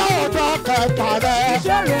 Àbájá ọ̀dọ́ kẹfà rẹ̀.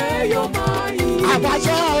 Iṣẹ́ rẹ̀ yóò máa yí.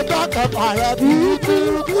 Àbájá ọ̀dọ́ kẹfà rẹ̀ bí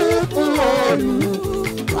kúkú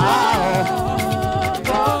Olúwa.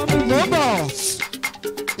 Lọ́bọ̀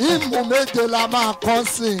ìmù méje la máa kọ́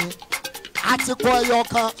sí i. A ti kọ́ ẹyọ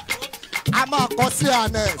kan. A máa kọ́ sí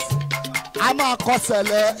anes. A máa kọ́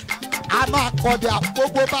sẹ̀lẹ̀. A máa kọ́ di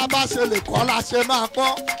àgbógbó bá bá ṣe lè kọ́ la ṣe máa kọ́.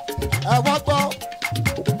 Ẹ wọ́n gbọ́.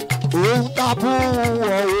 Òun tàbí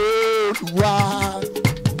Olúwa.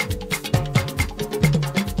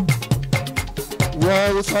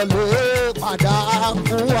 Wọ́n sọ lè padà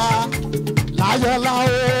fún wa. Láyọ̀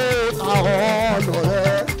láwọ̀ ta ọ̀nà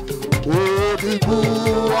rẹ̀. Oníbú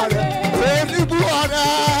ọ̀rẹ́. Oníbú ọ̀rẹ́.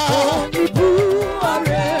 Oníbú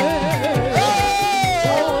ọ̀rẹ́.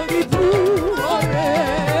 Oníbú ọ̀rẹ́.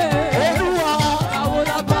 Olúwa. Àwọn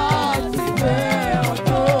lábá ti fẹ́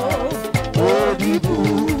ọ̀dọ́. Oníbú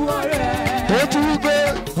ọ̀rẹ́. Ó tún gbé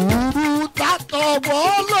burú tàtọ̀ wọ́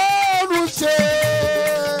lọ́rùn ṣe.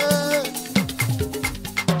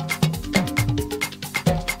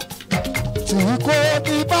 Tí kò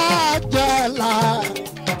ní bàjẹ́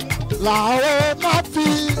làwọn má fi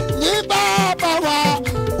ní bàbá wa.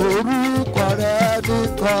 Orúkọ rẹ̀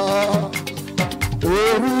nìkan.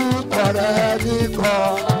 Orúkọ rẹ̀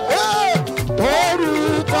nìkan.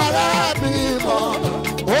 Orúkọ rẹ̀ nìkan.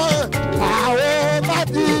 Làwọn má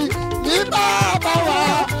fi ní bàbá wa.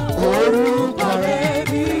 Orúkọ rẹ̀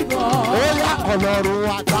nìkan. Ó yá Ọlọ́run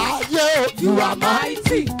àgbáyé You are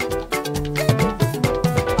mighty.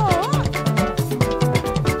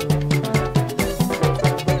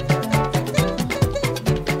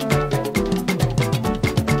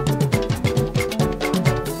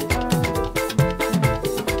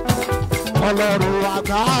 Ọlọ́run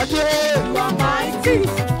àgbáyé You are mighty.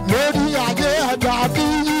 lórí ayé ẹ̀dá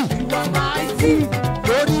bíyì. You are mighty.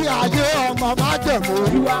 Lórí ayé ọmọ májẹ̀mú.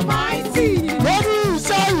 You are mighty. Lórí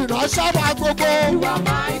iṣẹ́ ìránṣẹ́ wa gbogbo. You are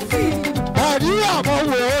mighty. Ẹ̀rí àwọn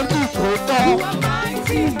wòlíì tó tọ́. You are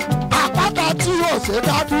mighty. Àpáta tí yóò ṣe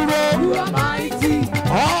dá dúró. You are mighty.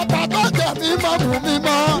 Ọba tó jẹ́ mímọ́ mú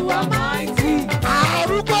mímọ́. You are mighty.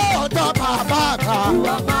 Arúgbó ọ̀dọ́ bàbá àgbà. You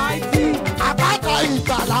are mighty. Àpáta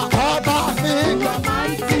ìgbàlà ọba mi. You are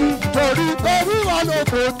mighty. Torí pé wíwọ́n ló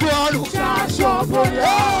fojú ọrùn. Ṣaṣọ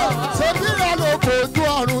bora. Ṣé wíwọ́n ló fojú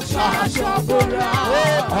ọrùn ṣáṣọ. Ṣaṣọ bora.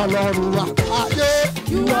 Ọlọ́run àgbáyé.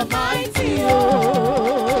 You are mighty,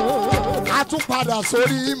 oh. A tún padà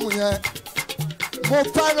sórí ìmù yẹn. Mo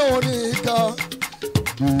fẹ́ràn orin kan.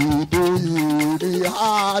 Ìdè ìrìn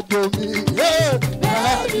àjò mi.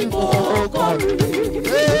 Bẹ́ẹ̀ ni mo kọrin.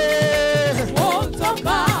 Mo ń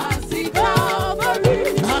tọ́ka sí Calvary.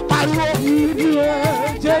 Ẹ pariwo. Ìdí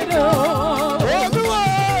ẹ̀jẹ̀ náà. Olúwa.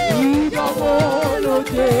 Ìdánwò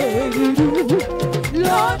lóde ìlú.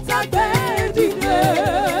 Lọ́tàgbẹ́ dìde.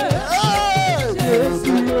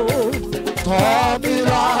 Jésù ló Tọ́ mi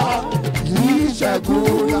ra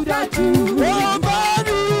ìṣẹ́gun náà. dájú. Wọ́n bá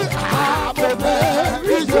rí ààbò bẹ́ẹ̀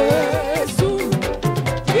rí Jésù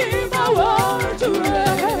kí máa wọ́jú rẹ̀.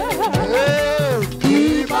 kí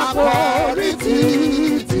má kọrí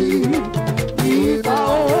títí. Ìbá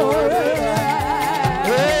oore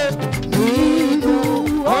rẹ̀. Nínú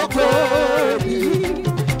ọkọ̀ mi.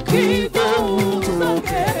 Kí gbóhùn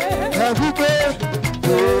sókè. Ẹ̀rú pé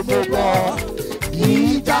mo bọ̀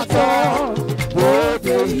ìjà tán.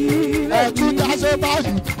 Bóde ilẹ̀ tí dáṣẹ́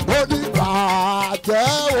báyìí. Ó ní bàjẹ́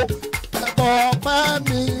o. Ẹ̀kọ́ pẹ́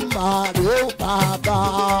mi màá rí o bàbá.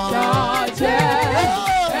 Jàjẹ́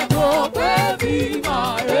ẹ̀kọ́ pé mi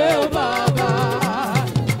máa rẹ̀ ó bàbá.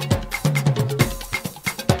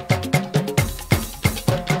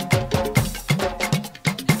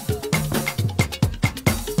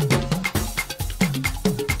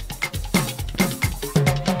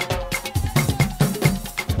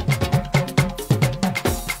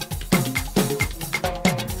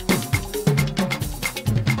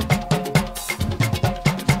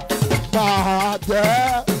 Bàjẹ́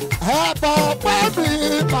ẹ̀kọ́ pẹ́ mi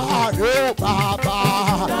màá rí o bàbá.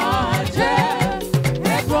 Jàjẹ́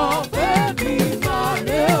ẹ̀kọ́ pé mi máa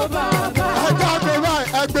rẹ̀ ó bàbá.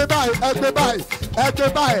 Ẹgbẹ́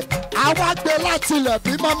báyìí. Àwa gbé láti ilẹ̀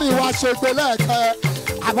bí mọ́mí wa ṣe gbé lẹ́ẹ̀kẹ́.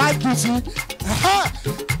 Àwa jù sí.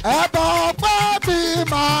 ẹbọ ọpẹ́ mi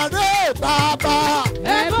máa rè bàbá.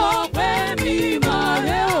 ẹbọ ọpẹ́ mi máa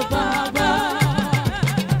rè ó bàbá.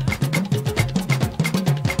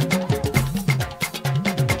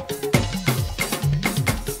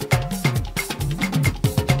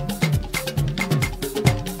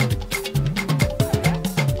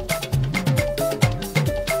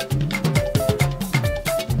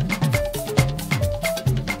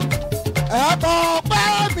 ẹbọ ọpẹ́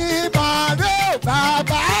mi máa rè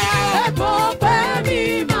bàbá. ẹbọ ọpẹ́ mi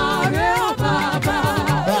máa rè ó bàbá.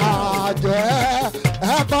 bàjẹ́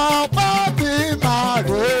ẹbọ ọpẹ́ mi máa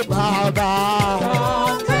rè bàbá.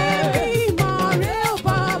 ọpẹ́ mi máa rè ó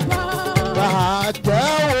bàbá. bàjẹ́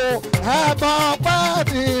o ẹbọ ọpẹ́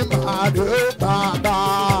mi máa rè bàbá.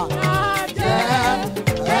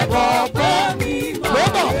 ẹbọ ọpẹ́ mi máa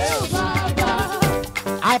rè ó bàbá.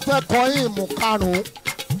 afẹ́kọ̀ọ́ ìmú karùn-ún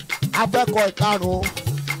afẹ́kọ̀ọ́ ìkarùn-ún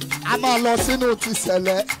a máa lọ sínú ti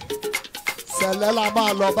sẹ̀lẹ̀ sẹ̀lẹ̀ la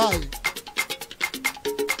máa lọ báyìí.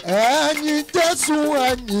 ẹ̀yin Jésù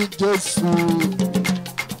ẹ̀yin Jésù.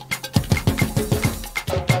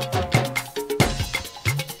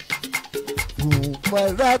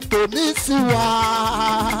 Fùmọ̀rẹ́ tó ní sí wa.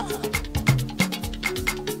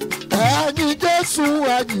 ẹ̀yin Jésù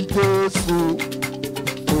ẹ̀yin Jésù.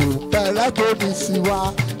 Fùmọ̀rẹ́ tó ní sí wa.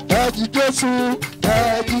 ẹ̀yin Jésù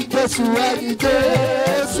ẹ̀yin Jésù ẹ̀yin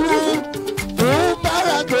Jésù.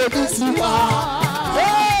 Fùmọ̀rẹ́ tó ní sí wa.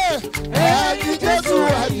 ẹ̀yin Jésù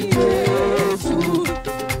ẹ̀yin Jésù.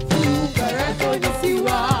 Fùmọ̀rẹ́ tó ní sí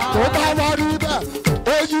wa. Tó bá wá rí bẹ́ẹ̀,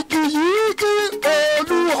 òyìnkì yìí kí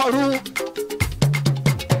olú ọ̀run.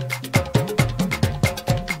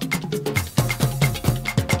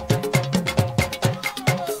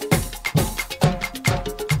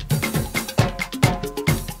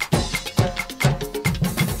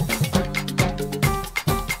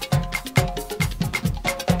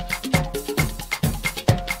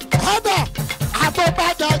 Ọ̀dà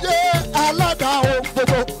àtọ́bàjáde ẹlẹ́dàá ohun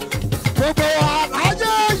gbogbo. Gbogbo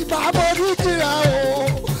àlàyé ìbámu oníkìrẹ́ o.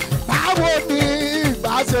 Báwo ni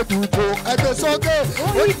ìbá ṣe dùbò ẹgbẹ́ sókè?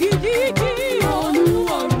 Òyìgìyìgì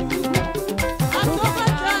olúwọ̀rù,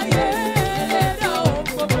 àtọ́bàjáyé ẹlẹ́dàá ohun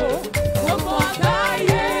gbogbo. Gbogbo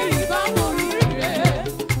àgbáyé ìbámu rírẹ̀,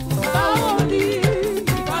 báwo ni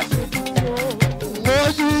ìbá ṣe dùbò?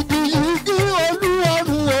 Òyìgìyìgì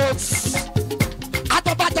olúwọ̀run o.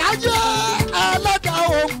 Àtọ́bàjáde ẹlẹ́dàá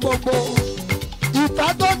ohun gbogbo. Ìfẹ́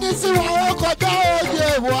tó ní sí wa ó kọjá òye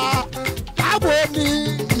wa. Báwo ni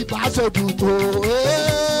ìbá ṣe dùbò?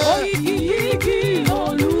 Òyìgìyìgì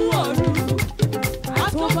olúwọ̀rù,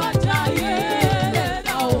 àtọ́bàjáyé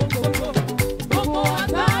ẹlẹ́dàá ohun gbogbo. Gbogbo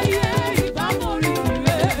àgbáyé ìbámu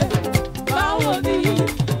rírẹ̀, báwo ni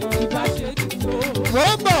ìbá ṣe dùbò?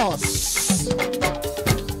 Romans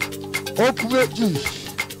okùn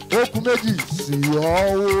méjì sí ọ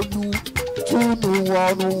olú túnú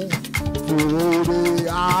ọrùn fòrè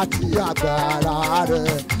àti agbára rẹ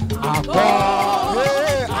àkọ́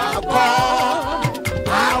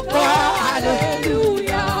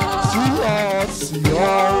Hallelujah. sí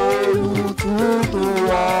ọ olú túnú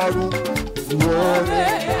ọrùn fòrè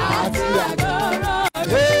àti agbára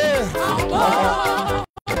rẹ àkọ́.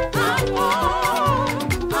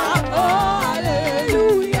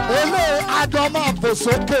 Ele àjọ máa fò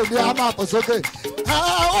sókè ni a máa fò sókè.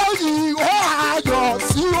 Ó yìí ó ayọ̀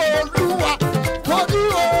sí Olúwa, torí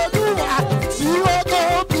Olúwa tí ó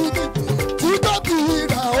tóbi ní títóbi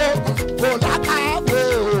rẹ̀ ó kò lákàwé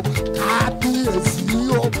o, kábíyèsí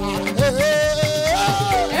ó máa.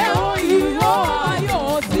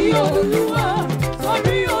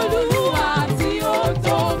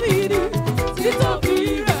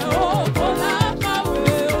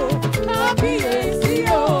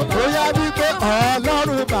 Bóyá wípé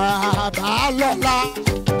Ọlọ́run bàbá lọ́lá.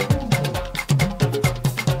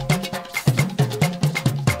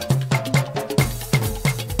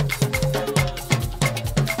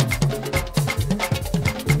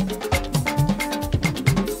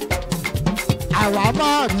 Àwa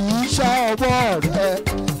máa rí iṣẹ́ ọwọ́ rẹ̀,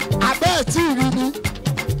 abẹ́ tí rí ni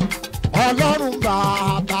Ọlọ́run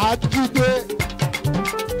bàbá jíde.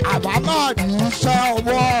 Àwa máa rí iṣẹ́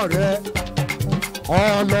ọwọ́ rẹ̀,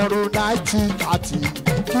 Ọlọ́run 1930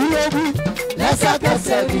 kí ló wí?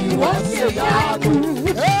 Lẹ́sẹ̀kẹsẹ̀ ni wọ́n ṣe yánu.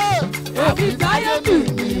 Àbí táyé mi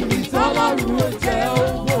ní ìtọ́lọ́run ó jẹ́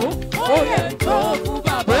owó. Ó yẹ tó fún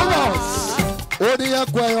bàbá. Orin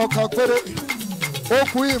ẹ̀kọ́ ẹ̀yọ̀ kan péré,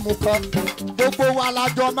 okùn ìmú kan, gbogbo wa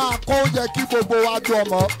lájọ máa kọ́ ó yẹ kí gbogbo wa jọ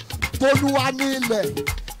mọ́. Tolúwa ní ilẹ̀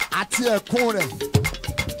àti ẹ̀kún rẹ̀.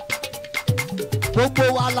 Gbogbo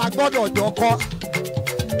wa la gbọ́dọ̀ jọ kọ́.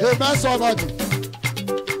 Amen somebody.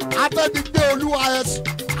 Afẹ́ni gbé Olúwa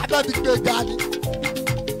dandan ní gbéga ni.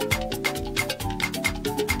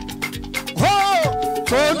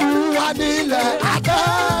 Tolúwa nílẹ̀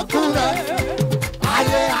àtẹ̀kùn rẹ̀,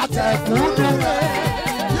 ayé àtẹ̀kùnú rẹ̀.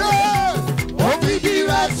 Òbíbi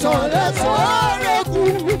rẹ̀ sọ̀rọ̀ sọ̀rọ̀ kù,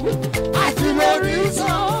 àti lórí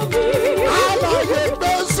sọ̀bí. Àlàyé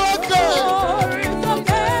gbé sókè.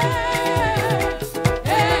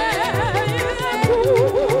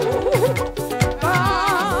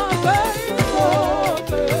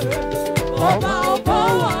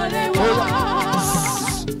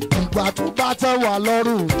 Ìgbà tó bá tẹ́ wà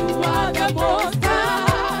lọ́rùn. You are the most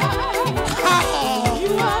high.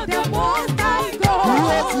 You are the most high God.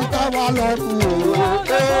 Dúró sí tẹ́ wà lọ́rùn. You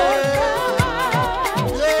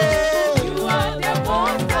are the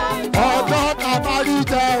most high God. Ọjọ́ tàbárí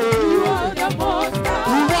jẹ́ o. You are the most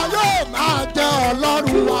high. Ìwọ yóò máa jẹ́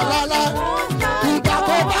Ọlọ́run wa lálẹ́. Ìgbà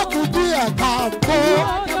tó bá kú díẹ̀ ká kó.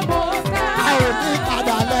 A ò ní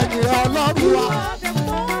padà lẹ́yìn Ọlọ́run wa.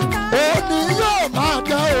 Òní yóò máa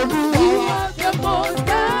jẹ́ Olúwa wa.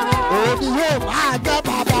 Òní yóò máa jẹ́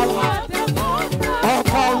bàbá wa.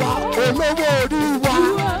 Ọkọ wa, olówó orí wa.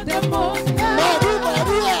 Mọ̀rú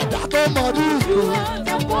ẹ̀dá tó mọ̀rú ìlú.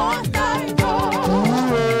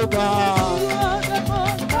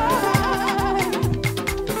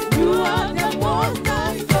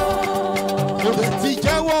 Mo ti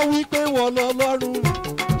jẹ́wọ́ wípé wọ́n lọ lọ́rùn.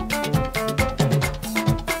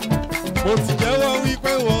 Mo ti jẹ́wọ́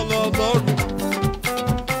wípé wọ́n lọ lọ́rùn.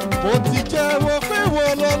 Mo ti jẹ́wọ́ pé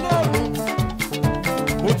wọ́n lọ lọ́rùn.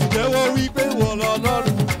 Mo ti jẹ́wọ́ wípé wọ́n lọ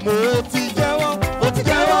lọ́rùn. Mo ti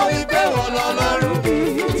jẹ́wọ́ wípé wọ́n lọ lọ́rùn.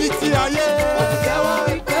 Títí ayé.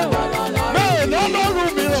 Bẹ́ẹ̀ lọ́lọ́run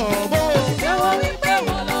mi rọ̀ mọ́.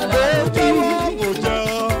 Mo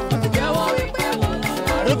jẹ́wọ́.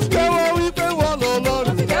 Mo ti jẹ́wọ́ wípé wọ́n lọ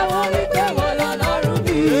lọ́rùn.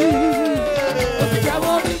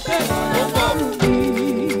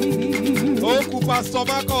 Pastor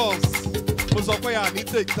Marcus, mo sọ pé I need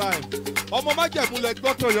take time. Ọmọ májẹ̀mú lẹ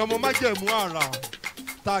gbọ́tọ̀ yẹn, ọmọ májẹ̀mú àrà.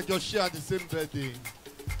 Tá a jọ share the same birthday.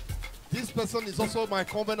 This person is also my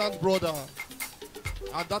covenant brother,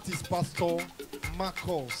 and that is Pastor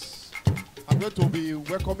Marcus. I'm going to be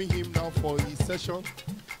welcoming him now for his session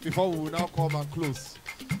before we will now come and close.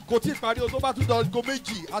 Kò tí ì parí o tó bá tún dọ̀ aago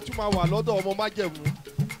méjì, a tún máa wà lọ́dọ̀ ọmọ májẹ̀mú.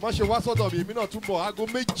 Má ṣe wá sọ́dọ̀ mi, èmi náà tún bọ̀ aago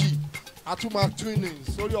méjì. A tún máa tune in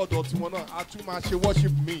sórí ọ̀dọ̀ tiwọn náà, a tún máa ṣe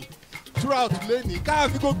worship me throughout lẹ́ni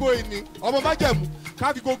káàfi gbogbo ẹni ọmọ májẹ̀mú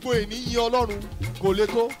káàfi gbogbo ẹni yin Ọlọ́run kò lè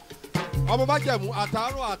tó ọmọ májẹ̀mú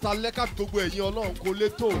àtàárọ̀ àtàlẹ́ káàfi gbogbo ẹ̀yin Ọlọ́run kò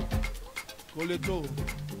lè tó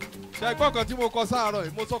ṣe ẹgbọ́n kan tí mo kọ sáàárọ̀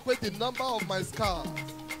yìí mo sọ pé the number of my scars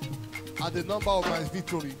are the number of my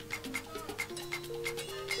victory.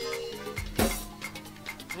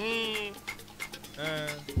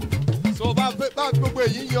 So bá gbogbo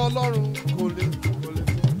èyí yin Ọlọ́run kò lè.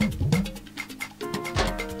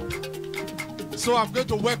 So I'm going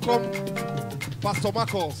to welcome Pastor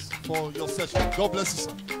Marcus for your session. God bless you,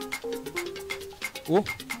 sir. Ó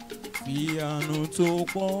fi àánú tó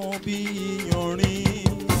pọ̀ bí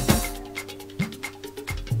iyanrìn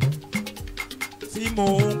tí mo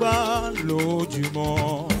gbà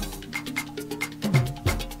lójúmọ́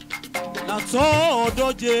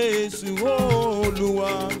látọ̀dọ̀ Jésù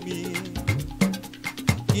Olúwa mi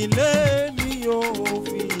ilé mi yóò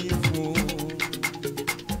fi fún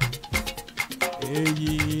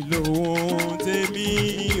èyí lóhun tèmi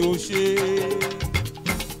ò ṣe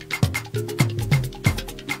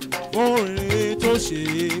oore tó ṣe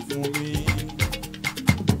fún mi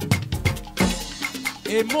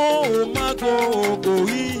èmo ò má gbogbo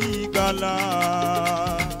ìgbàlà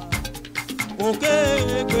òkè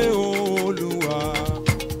pé Olúwa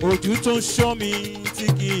ojú tó ń ṣọ́ mi tí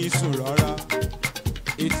kì í sùn rárá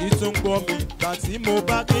etí tó ń gbọ́ mi gbà tí mo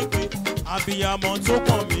bá képe abiyamọ tó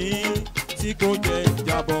kàn mí tí kò jẹ́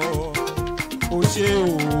ìjábọ̀ ó ṣe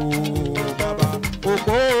o bàbá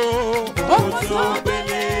òkò tó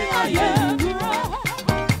gbélé ayé dúró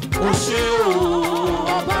ó ṣe o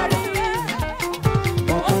ọba rere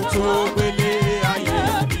òkò tó gbélé ayé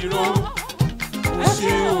dúró ó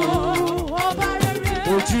ṣe o ọba rere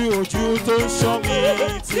ojú tó ń ṣọ́ mi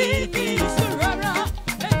tí kì í sùn rárá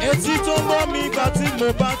etí tó ń gbọ́ mi gbà tí mo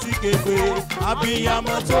bá ti képe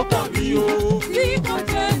abiyamọ tó kàn mí o tí kò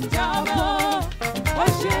jẹ́ ìjábọ̀ ó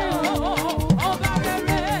ṣe o ọba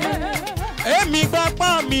rere. Èmi gbapá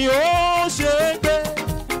mi ó ṣe é gbé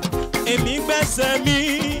èmi gbẹ́sẹ̀ mi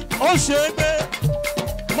ó ṣe é gbé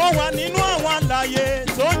mo wà nínú àwọn àlàyé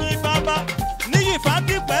tó yin bàbá Níyì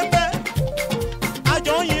Fadipe ńbẹ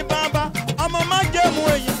àjọ yin bàbá ọmọ má jẹ́mu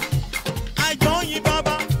èyí àjọ yin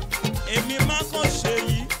bàbá èmi má kàn ṣe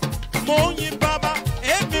yìí mo yin bàbá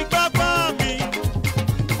èmi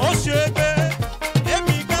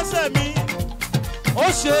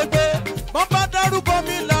ṣe pé wọ́n bá dárúkọ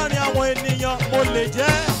mi láàrin àwọn ènìyàn mo lè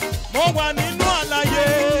jẹ́ mo wà nínú àlàyé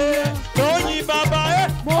Tóyìn bàbá ẹ̀.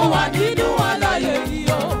 Mo wà nínú àlàyé ni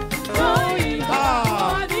o, Tóyìn bàbá. Mo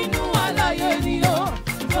wà nínú àlàyé ni o,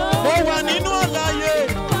 mo wà nínú àlàyé.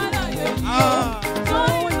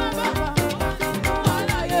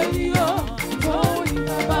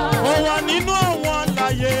 Mo wà nínú àwọn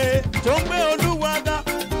àlàyé tó ń gbé Olúwa ga.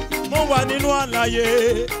 Mo wà nínú àlàyé.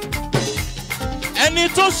 Ẹni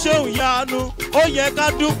tó ṣe ìyanu ó yẹ ká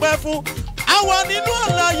dúpẹ́ fún. A wà nínú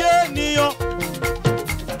àlàyé ènìyàn.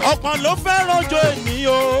 Ọ̀pọ̀ ló fẹ́ràn jọ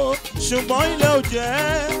ènìyàn ṣùgbọ́n ilé ò jẹ́.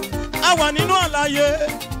 A wà nínú àlàyé.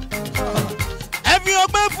 Ẹ fi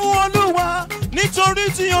ọpẹ́ fún Olúwa nítorí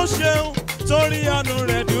tí ó ṣeun torí àánú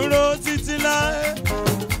rẹ̀ dúró títí láé.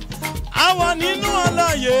 A wà nínú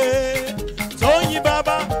àlàyé Tóyìn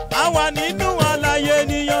bàbá. A wà nínú àlàyé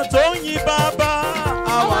ènìyàn Tóyìn bàbá.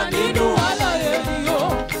 A wà nínú àlàyé ènìyàn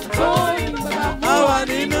Tóyìn bàbá. A wà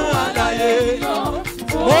nínú àlàyé.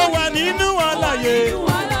 Mo wà nínú àlàyé.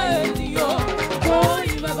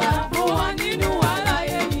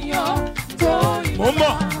 Mo ń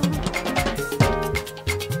bọ̀.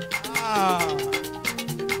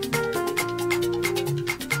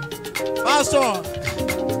 Pásọ̀.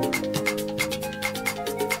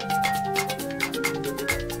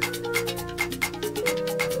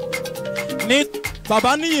 Ní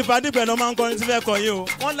bàbá Niyi Fadipe ló máa ń kọrin tí fẹ́ kọ yìí o,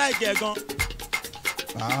 wọ́n láìkí ẹ̀ gan.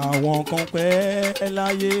 Àwọn kan pẹ́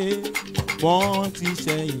láyé, wọ́n ti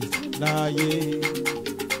ṣẹ̀yìn láyé,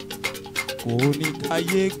 kò ní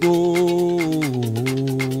káyé gbó.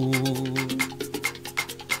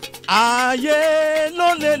 Ayé ló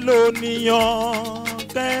lè lò níyàn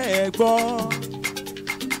kẹ́ẹ̀gbọ́.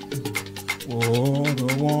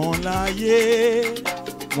 Ọ̀rọ̀ wọn láyé,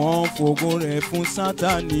 wọ́n fògùn rẹ̀ fún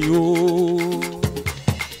Sátánì o.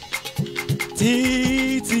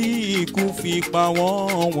 Títí ikú fi pa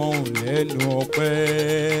wọ́n, wọn ò lẹ́nu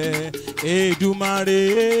ọpẹ́. Èdùmàrè,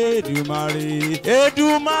 Èdùmàrè,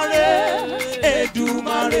 Èdùmàrè,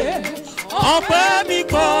 Èdùmàrè, ọpẹ́ mi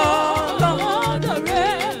kọ́ lọ́dọ̀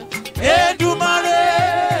rẹ̀. Èdùmàrè,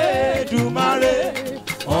 Èdùmàrè,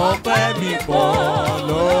 ọpẹ́ mi kọ́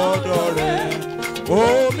lọ́dọ̀ rẹ̀.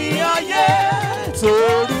 Omi ayé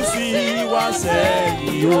torú sí wa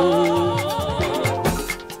sẹ́yìn o.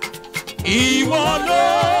 Ìwọ ló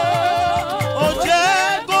ó jẹ́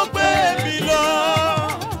kó gbé mi lọ.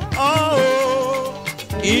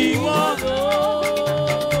 Ìwọ ló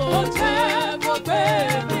ó jẹ́ kó gbé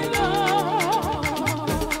mi lọ.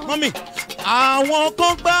 Mọ́mí, àwọn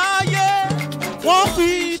kan gbáyé wọ́n fi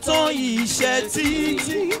tàn ìṣẹ́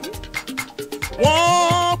títí.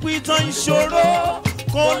 Wọ́n fi tàn ìṣòro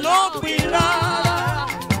kò lópin rárá.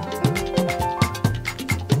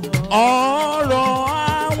 Ọ̀rọ̀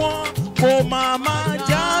àwọn kò máa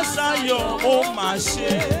já sáyọ̀ ó máa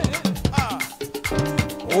ṣe.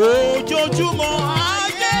 Ojoojúmọ́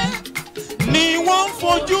ayé ni wọ́n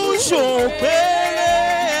fojú ṣòpèrè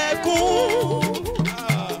ẹkún.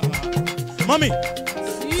 Mọ́mí,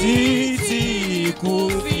 títí ikú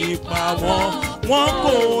fi pa wọ́n, wọn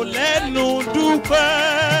kò lẹ́nu dúpẹ́.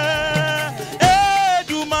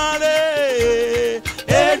 Èdùmàrè,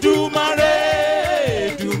 Èdùmàrè,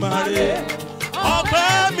 Èdùmàrè, ọpẹ́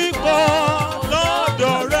mi kọ́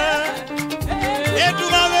lọ́dọ̀ rẹ̀.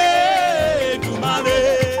 Èdùmàrè, Èdùmàrè,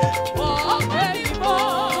 ọpẹ́ mi kọ́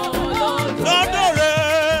lọ́dọ̀ rẹ̀.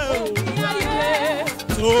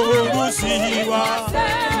 Torú sí wa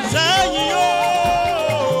sẹ́yìn o.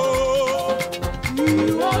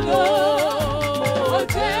 Ìwọ ló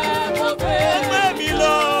jẹ́ kó gbé mi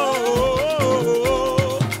lọ.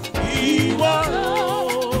 Ìwọ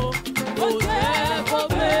ló jẹ́ kó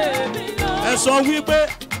gbé mi lọ. Ẹ sọ wípé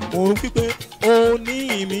ó ní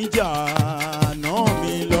ìmìjà náà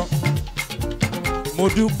mi lọ. Mo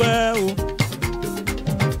dúpẹ́ o,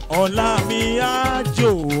 ọlá mi á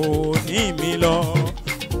jò ní mi lọ.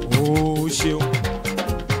 Ó ṣeun.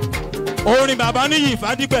 Orin bàbá Niyi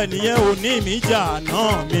Fadipe nìyẹn, ò ní ìmìjà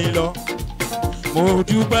náà mi lọ. Mo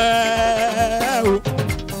dúpẹ́ o,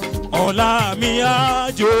 ọlá mi á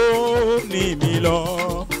jò ní mi lọ.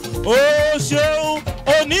 Ó ṣeun,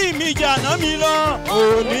 ò ní ìmìjà náà mi lọ. Ò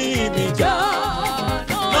ní ìmìjà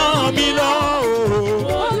náà mi lọ.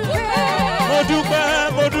 Mo dúpẹ́,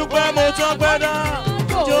 mo dúpẹ́, mo tán pẹ́ dá.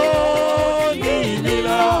 Jò ní mi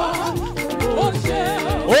lọ.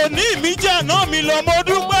 Ò ní ìmìjà náà mi lọ. Mo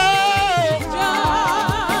dúpẹ́.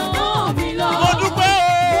 Mo dúpẹ́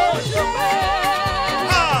o.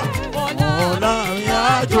 Ọ̀la mi á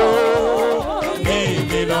jò ní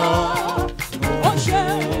mi lọ.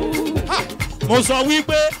 Mo sọ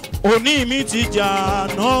wípé òní mi ti jà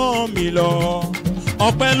náà mi lọ.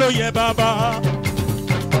 ọpẹ́ ló yẹ bàbá.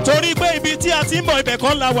 Torí pé ibi tí a ti ń bọ̀ ibẹ̀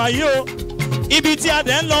kọ́ la wà yìí o. Ibi tí a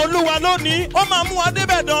dẹ̀ ń lọ Olúwa lónìí, ó máa mú wa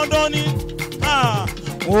débẹ̀ dandan ni.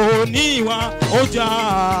 Òní wa ó jà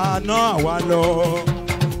àná àwa lọ.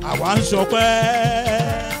 Àwa ń ṣọpẹ́.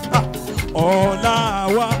 Ọ̀la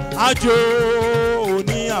wa àjò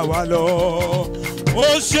òní àwa lọ. Ó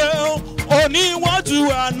ṣeun òní wọ́n ju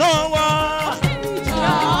àná wa.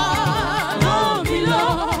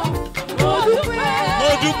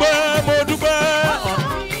 Mo dúpẹ́.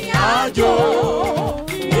 Àjò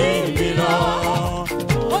mi lọ.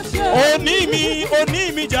 Òní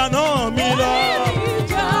mi jàná mi lọ.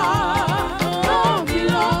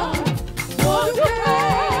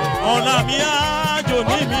 Ọ̀la mi àjò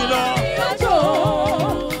ní mi lọ.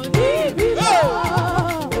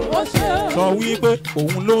 Sọ wípé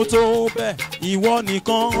òun ló tó bẹ́ẹ̀, ìwọ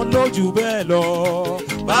nìkan ló jù bẹ́ẹ̀ lọ.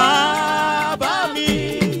 Bàbá mi.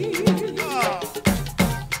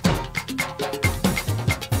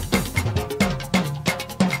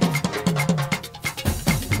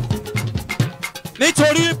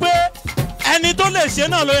 Nítorí pé ẹni tó lè ṣe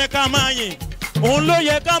náà ló yẹ ká máa yìn, òun ló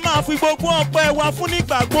yẹ ká máa fi gbogbo ọpẹ́ wa fún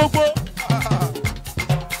nígbà gbogbo.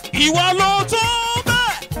 Ìwọ ló tó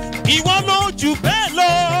bẹ́ẹ̀, ìwọ ló jù bẹ́ẹ̀ lọ.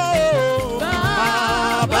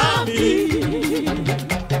 Bàbá mi.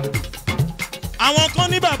 Àwọn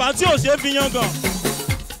kan ní bàbá tí ò ṣe fi yangàn.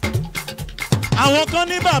 Àwọn kan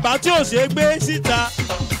ní bàbá tí ò ṣe gbé síta.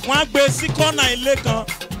 Wọ́n á gbé sí kọ́nà ilé kan.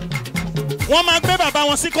 Wọ́n máa gbé bàbá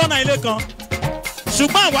wọn sí kọ́nà ilé kan.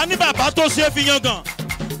 Ṣùgbọ́n àwa ní bàbá tó ṣe fi yangàn.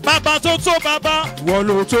 Bàbá tó tó bàbá. Ìwọ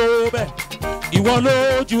ló tó bẹ́ẹ̀, ìwọ ló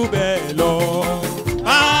jù bẹ́ẹ̀ lọ.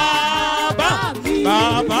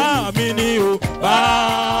 Bàbá mi ni o,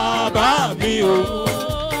 bàbá mi o.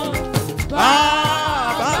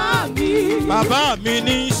 Bàbá mi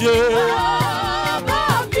ní í ṣe.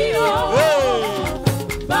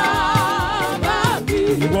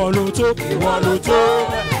 Ìwọ ló tó bẹ́ẹ̀,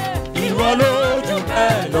 ìwọ ló jù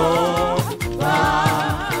bẹ́ẹ̀ lọ.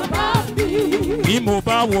 Bí mo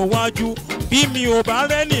bá wo wájú, bí mi ò bá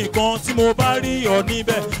rẹ́ nìkan tí mo bá rí ọ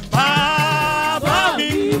níbẹ̀. Bàbá mi.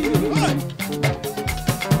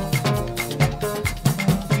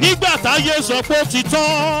 Nígbà táyé sọ pé ó ti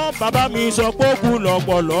tán, bàbá mi sọ pé ó kù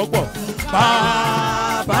lọ́pọ̀lọpọ̀.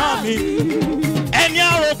 Bàbá mi. Ẹni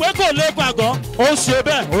a rò pé kò lè gbàgbọ́, ó ṣe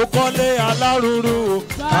bẹ́ẹ̀, ó kọ́lé alárùrù.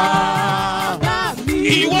 Bàbá mi.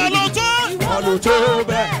 Ìwọ ló tó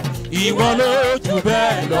bẹ́ẹ̀, ìwọ ló jù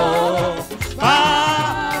bẹ́ẹ̀ lọ.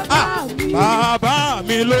 Bàbá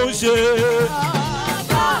mi ló ń ṣe.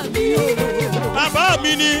 Bàbá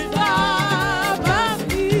mi ni.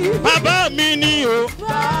 Bàbá mi ni o.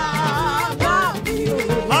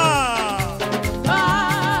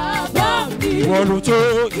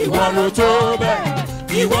 Ìwọ ló tó bẹ́ẹ̀,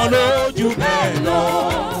 ìwọ ló jù bẹ́ẹ̀ lọ.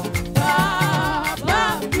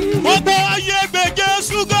 Gbogbo ayé gbé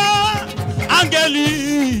Jésù ga, áńgẹ́lì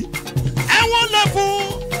ẹ̀wọ̀n lẹ fún.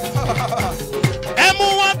 Ẹ mú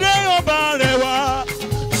wọn dé ọba rẹ̀ wá,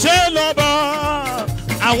 ṣé lọ́ba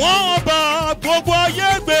àwọn ọba. Gbogbo ayé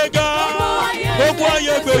gbé ga, gbogbo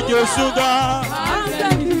ayé gbé Jésù ga.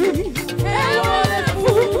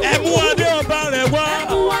 Ẹ mú wọn dé ọba rẹ̀ wá,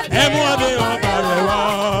 ẹ mú wọn dé ọba rẹ̀ wá.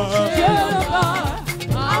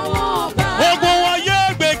 Gbogbo ayé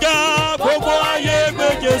gbé ga, gbogbo ayé gbé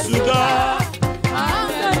Jésù ga.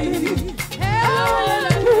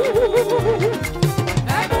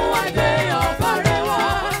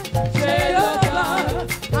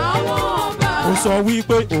 Ó sọ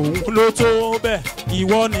wípé òun ló tó bẹ́ẹ̀,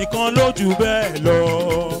 ìwọ nìkan ló jù bẹ́ẹ̀ lọ.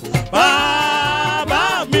 Bàbá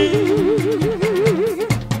mi.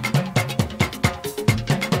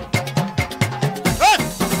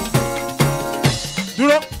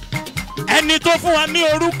 Dúró. Ẹni tó fún wa ní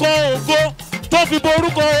orúkọ ògo, tó fi bo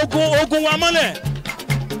orúkọ ogun wa mọ́lẹ̀.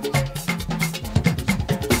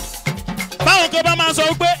 Báwọn kan bá máa sọ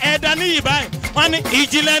wípé ẹ̀dá Níyì báyìí, wọ́n ní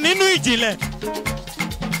ìjìnlẹ̀ nínú ìjìnlẹ̀.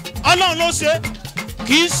 Ọlọ́run ló ṣe,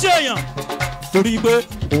 kì í ṣèyàn. Torí pé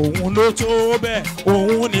òun ló tó bẹ́ẹ̀,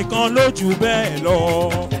 òun nìkan ló jù bẹ́ẹ̀ lọ.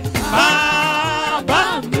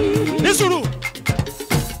 Bàbá mi. Ní sùúrù.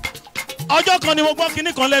 Ọjọ́ kan ni mo gbọ́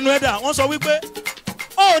kinní kan lẹ́nu ẹ̀dá, wọ́n sọ wípé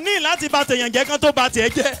ó ní láti bà tèèyàn jẹ́ kán tó bà tiẹ̀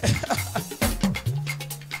jẹ́.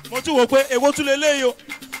 Mo tún wò pé èwo tún lè léyìí o.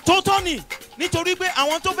 Tó tọ́ ni, nítorí pé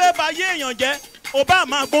àwọn tó fẹ́ bà ayé èèyàn jẹ́, ó bá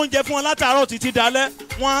máa gbóúnjẹ fún wọn látàárọ̀ títí dalẹ́,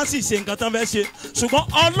 wọ́n á sì ṣe nǹkan tán fẹ́ ṣe. Ṣùgbọ́n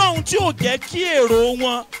Ọlọ́run tí ò jẹ́ kí èrò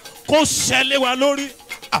wọn kó ṣẹlẹ̀ wá lórí.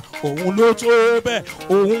 Òun ló tó bẹ́ẹ̀,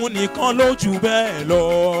 òun nìkan ló jù bẹ́ẹ̀ lọ.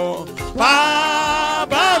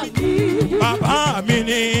 Bàbá mi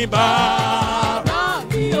ni bàbá.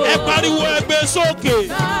 Ẹ pariwo, ẹ gbé sókè.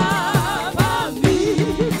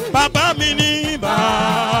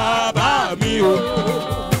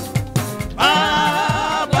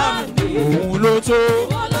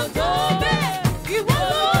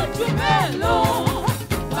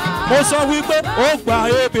 mo sọ wípé ó gba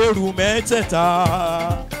ebèrú mẹ́tẹ̀ẹ̀ta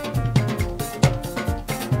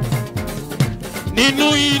nínú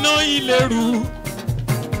iná ìléru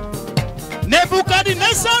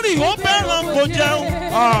Nebukadnesari ó fẹ́ràn kó jẹun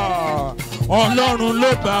Ọlọ́run ló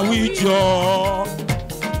bá wí jọ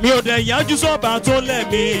mi ò dẹ̀ yájú sọ́ba tó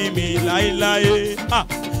lẹ̀mí mi láéláé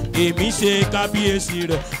èmi ṣe kábíyèsí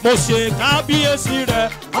rẹ̀ mo ṣe kábíyèsí rẹ̀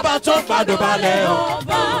ọba tó gbàdọ̀balẹ̀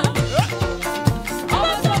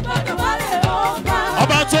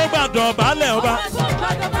ọba tó gbàdọ̀balẹ̀ ọba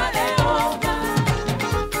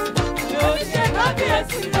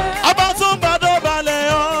ọba tó gbàdọ̀balẹ̀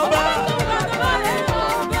ọba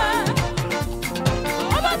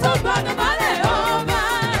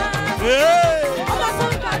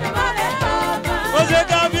ó ṣe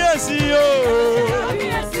kábíyèsí o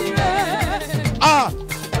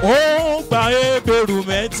ó gba ebèrú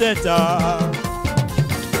mẹ́tẹ̀ẹ̀ta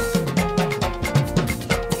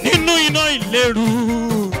nínú iná ìléru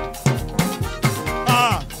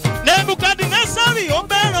Nebukadnesari ó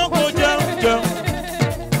bẹ̀rẹ̀ kó jẹun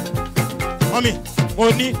mọ́mí mo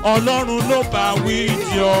ní Ọlọ́run ló bá wí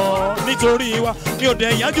jọ nítorí wa mi ò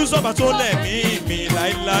dẹ̀ yájú sọ́ba tó lẹ̀mí mi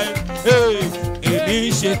láéláé èmi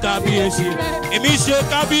ṣe kábíyèsí rẹ̀ èmi ṣe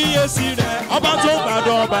kábíyèsí rẹ̀ ọba tó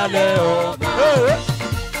gbàdọ̀balẹ̀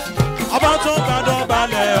ọba tó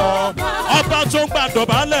gbàdọ̀balẹ̀ ọba tó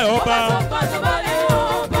gbàdọ̀balẹ̀ ọba.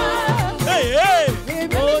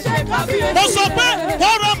 mo sọ pé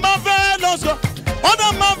what a marvelous God, what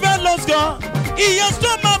a marvelous God, he has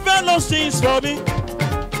done marvelous things for me.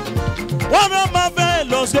 What a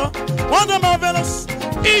marvelous God, what a marvelous.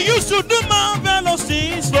 He used to do marvelous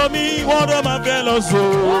things for me. What a marvelous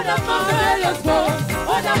God. What a marvelous God.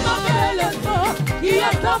 What a marvelous God. He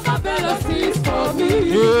has done marvelous things for me.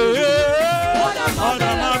 What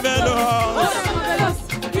a marvelous.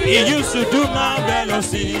 He used to do marvelous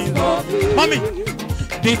things for me. Mommy,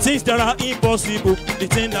 the things that are impossible, the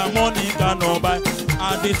things that money cannot buy,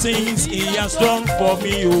 are the things he has done for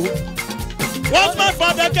me. Oh. What my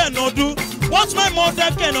father cannot do, what my mother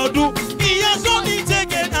cannot do, he has done it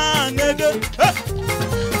again and again.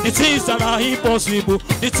 The things that are impossible,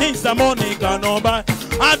 the things that money cannot buy,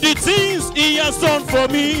 are the things he has done for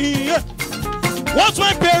me. What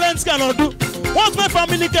my parents cannot do, what my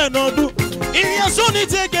family cannot do, he has done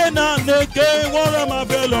it again and again. What a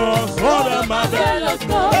marvelous, what a marvelous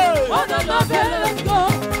God, what a marvelous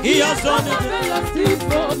God. He has done it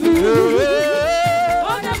for me.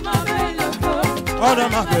 What a marvelous God. What a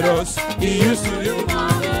marvelous, he used to do.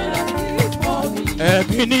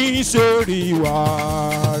 Ẹ̀mí ní sórí wa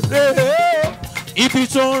dé, ibi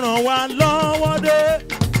tó ràn wá lọ́wọ́ dé.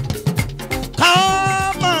 Ká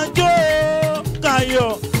máa jó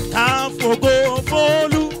káyọ̀ ká fògo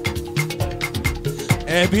fólú.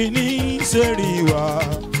 Ẹ̀mí ní sórí wa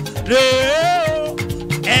dé,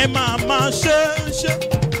 ẹ máa ṣe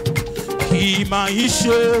kì máa yí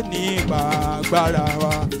ṣe nípa agbára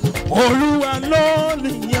wa. Olúwa ló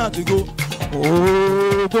ní àdúgbò.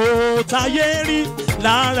 Ògo táyé rí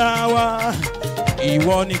lára wa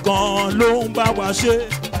ìwọ nìkan ló ń bá wa ṣe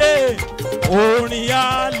orin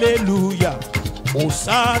hallelujah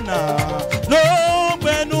hosanna ló ń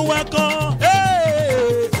gbẹnu wa kan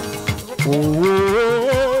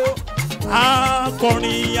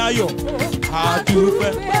akọrin ayọ̀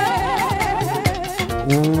àdúpẹ́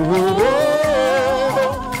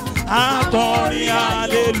akọrin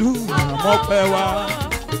hallelujah mọ́pẹ́ wa.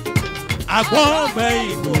 Agbọ́nbẹ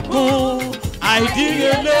ìbùkún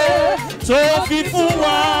àìdíyelé tó fi fún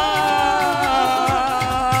wa.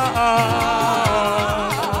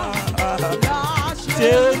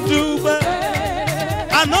 Ṣé dúpẹ́?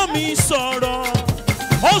 Àná mi sọ̀rọ̀,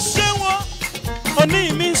 ó ṣe wọ́n. Òní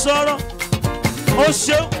mi sọ̀rọ̀, ó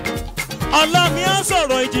ṣeun. Ọ̀la mi á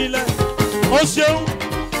sọ̀rọ̀ ìjìnlẹ̀, ó ṣeun.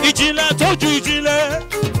 Ìjìnlẹ̀ tó ju ìjìnlẹ̀,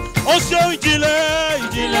 ó ṣeun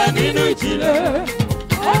ìjìnlẹ̀ nínú ìjìnlẹ̀.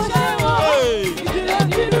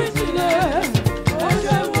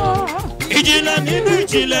 Ìjìnlẹ̀ nínú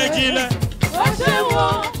ìjìnlẹ̀ ìjìnlẹ̀.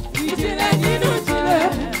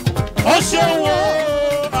 Ó ṣe wo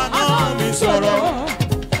àná mi sọ̀rọ̀.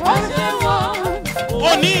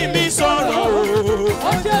 Òní mi sọ̀rọ̀.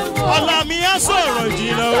 Ọ̀la mi á sọ̀rọ̀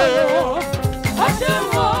ìjìnlẹ̀ o.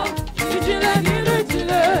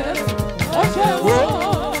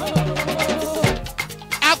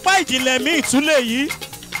 Apá ìjìnlẹ̀ mi ìtúlẹ̀ yìí.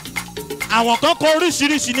 Àwọn kan kọ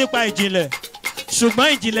oríṣiríṣi nípa ìjìnlẹ̀ ṣùgbọ́n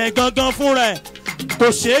ìjìnlẹ̀ gangan fúnra ẹ̀ kò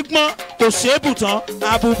ṣeé gbọ́n kò ṣeé bùtán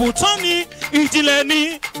àbùbùtán ni ìjìnlẹ̀ ní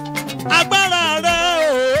agbára rẹ̀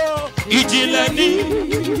o ìjìnlẹ̀ ní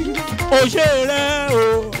òye rẹ̀ o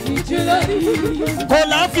kò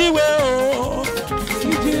láfiwé o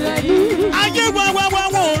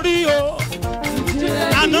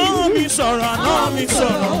mi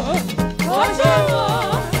sọ̀rọ̀. Ó ṣe wo,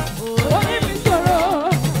 orí mi sọ̀rọ̀.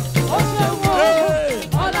 Ó ṣe wo,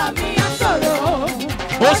 ọ̀la mi á sọ̀rọ̀.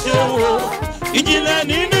 Ó ṣe wo, ìjìnlẹ̀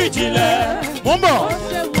nínú ìjìnlẹ̀. Mo ń bọ̀, Ó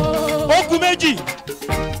ṣe wo, ó kù méjì.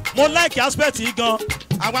 Mo like aspect yìí gan.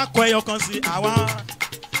 Àwa kọ ẹyọ kan sí àwa.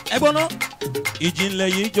 Ẹgbọ́n náà, ìjìnlẹ̀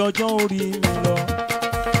yìí jọjọ́ orí mi lọ.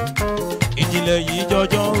 Ìjìnlẹ̀ yìí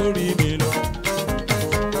jọjọ́ orí mi lọ.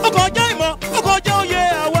 Ó kọjá ìmọ̀, ó kọjá òye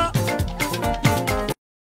àwa.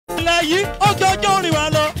 Ìjìnlẹ̀ yìí ó jọjọ́ orí wa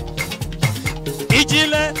lọ.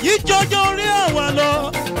 Ìjìnlẹ̀ yìí jọjọ́ orí àwa lọ.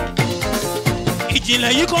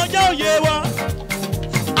 Ìjìnlẹ̀ yìí kọjá òye wa.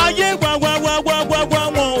 Ayé wá wọn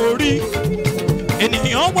ò rí.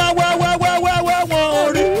 Ènìyàn wá wọn ò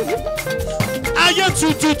rí. Ayé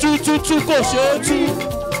tututututu kò ṣe é tú.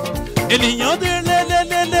 Ènìyàn dé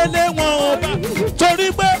lélélélélé wọn ò bá. Torí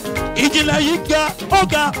pé ìjìnlẹ̀ yìí ga ó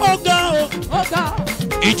ga ó ga o. ọ̀gá,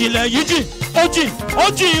 Ìjìnlẹ̀ yìí jìn ó jìn ó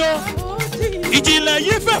jìn o. Ìjìnlẹ̀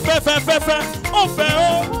yìí fẹ́fẹ́fẹ́fẹ́fẹ́ ó fẹ́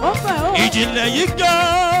o. ó fẹ́ ó. Ìjìnlẹ̀ yìí ga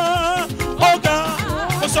ó ga.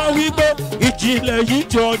 Ó sọ wípé ìjìnlẹ̀ yìí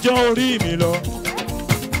jọjọ́ orí mi lọ.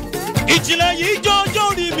 Ìjìnlẹ̀ yìí jọjọ́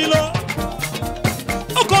orí mi lọ.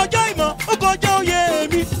 Ó kọjá ìmọ̀, ó kọjá òye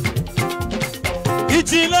mi.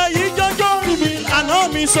 Ìjìnlẹ̀ yìí jọjọ́ orí mi. Àná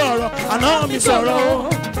mi sọ̀rọ̀, àná mi sọ̀rọ̀ o.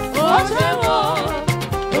 Ó ṣe wo,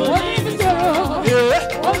 orí mi sọ̀rọ̀.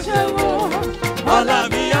 Ó ṣe wo, ọ̀la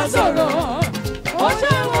mi á sọ̀rọ̀. Ó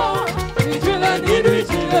ṣe wo, ìjìnlẹ̀ nínú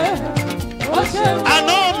ìjìnlẹ̀. Ó ṣe wo,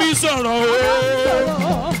 Àná mi sọ̀rọ̀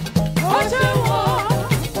o. ó ṣe wo,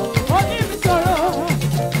 orí mi sọ̀rọ̀.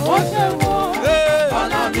 Ó ṣe wo,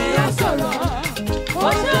 ọ̀la mi á sọ̀rọ̀. Ó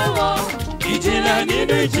ṣe wo, Ìjìnlẹ̀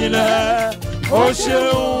nínú ìjìnlẹ̀. Ó ṣeun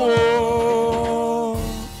o.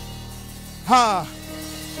 Ha.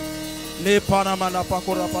 Le paramana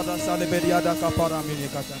pakora pada saleberiada kapara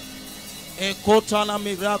minikata. Ekota na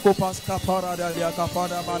mirako pas kapara dalia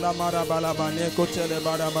kapara bala mara bala bane kotele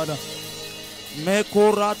bala bala.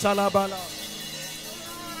 Mekora talabala.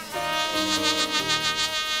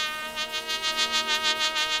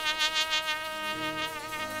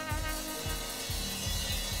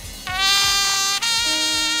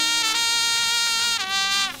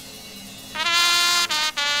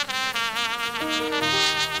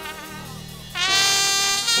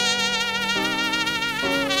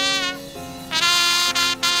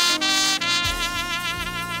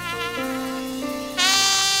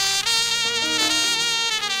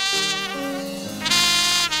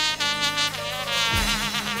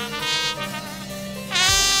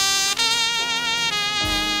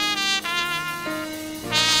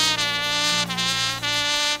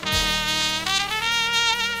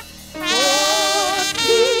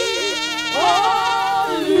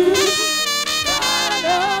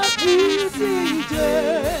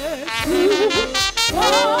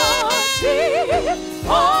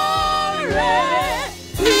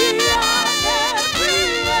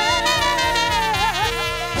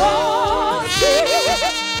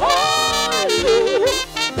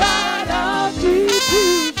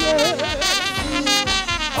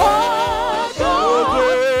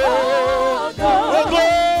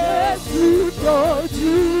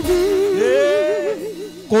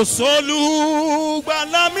 Kò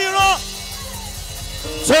sólùgbàlà mìíràn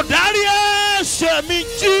tó dárí ẹ̀ṣẹ̀ mi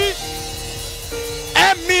jì.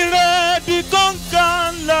 Ẹ̀mí rẹ̀ di kànga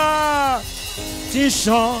ńlá tí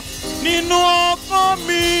ṣàn nínú ọkàn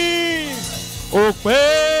mi. Ó pè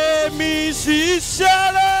mí sí iṣẹ́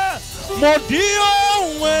rẹ̀, mo di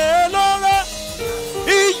ohun èlò rẹ̀.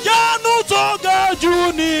 Ìyanu tó ga jù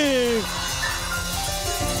ni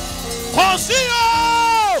kò sí o.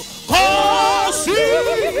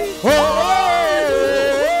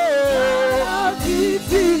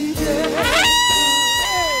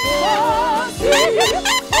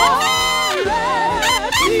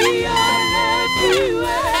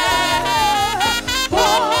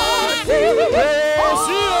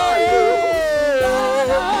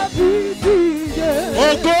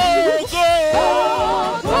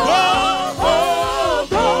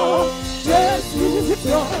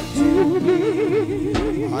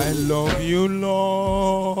 I love you,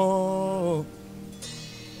 Lord,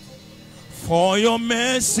 for your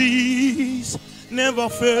mercies never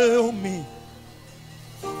fail me.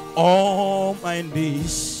 All my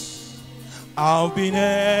days I've been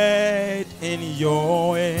held in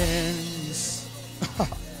your hands.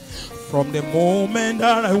 From the moment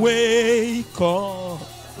that I wake up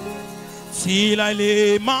till I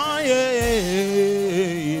lay my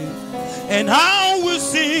head, and I will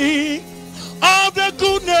sing of the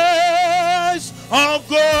goodness of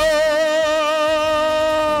God.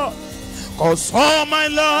 'Cause all my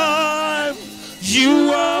life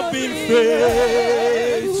You have been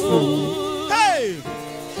faithful. Hey!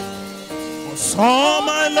 All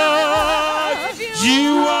my life,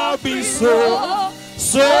 you have been so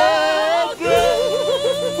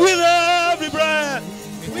great. With every breath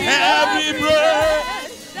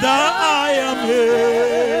that I am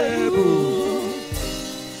able,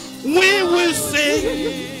 we will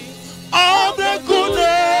sing of the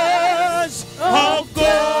goodness of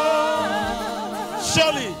God.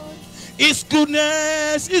 Surely, His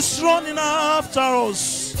goodness is running after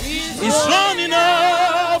us. It's running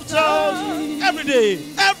after us every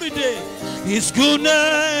day. His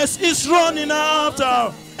goodness is running after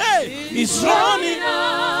us. Hey, it's running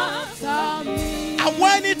after me. Àwọn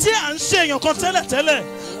ẹni tí à ń ṣe èèyàn kan tẹ́lẹ̀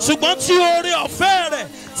ṣùgbọ́n tí oore ọ̀fẹ́ rẹ̀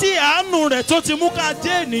tí àánú rẹ̀ tó ti mú ká dé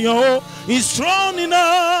ènìyàn o. It's running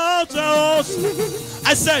after us.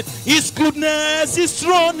 I said, His goodness is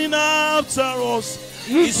running after us.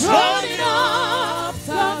 He's running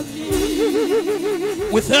after me.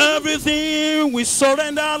 With everything, we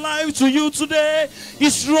surrender our life to you today.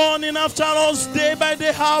 He's running after us day by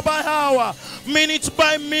day, hour by hour, minute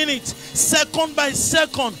by minute, second by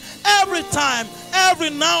second, every time, every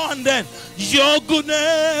now and then. Your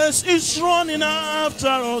goodness is running after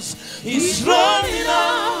us. He's running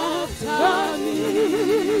after me.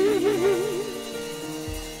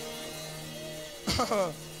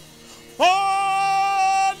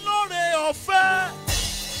 Oh, Lord, ọ̀fẹ́.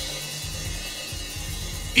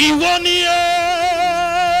 Ìwọ ni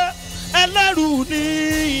ẹlẹ́rù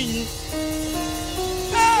níyìn.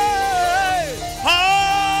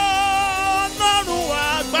 Ọlọ́run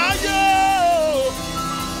àgbáyé.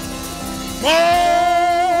 Mo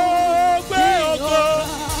gbé ògo.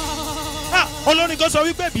 Olórin kan sọ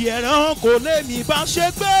wípé bí ẹran kò lè mí bá ṣe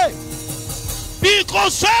gbé. Bí kò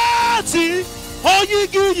sáàtì. Oh,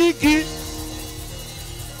 yigi,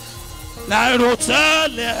 la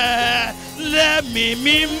rotelle,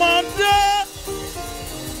 mi mande.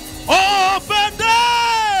 Oh, fende,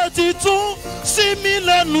 titu,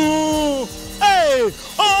 similanu. Hey,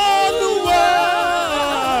 oh, luwa.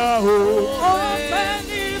 Oh,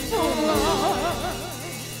 fende,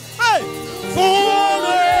 hey,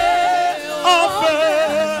 fure,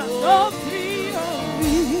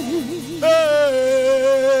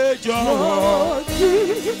 hey, John.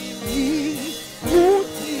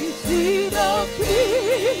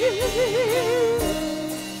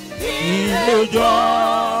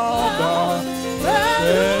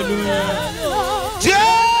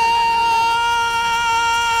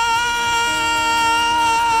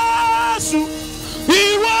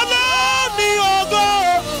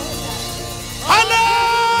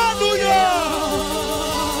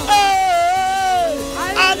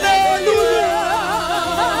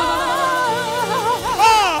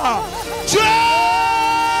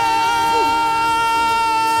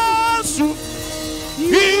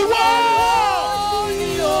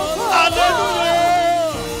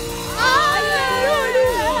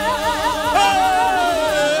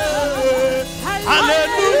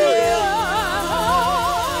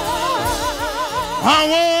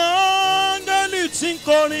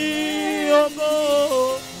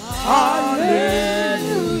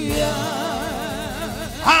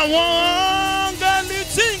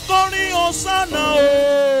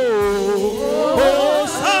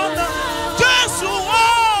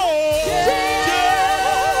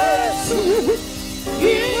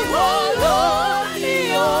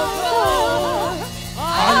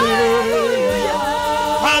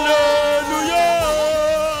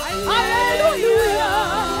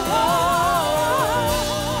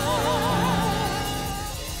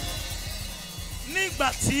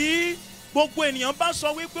 Gbogbo ènìyàn bá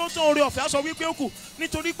sọ wípé ó tó oore ọ̀fẹ́ á sọ wípé ó kù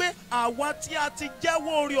nítorí pé àwa tí a ti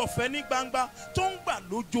jẹ́wọ́ oore ọ̀fẹ́ ní gbangba tó ń gbà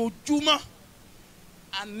lójoojúmọ́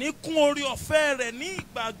àníkún oore ọ̀fẹ́ rẹ̀ ní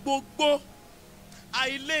ìgbà gbogbo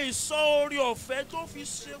àìlè ìsọ oore ọ̀fẹ́ tó fi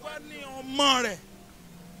ṣe wá ní ọmọ rẹ̀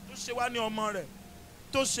tó ṣe wá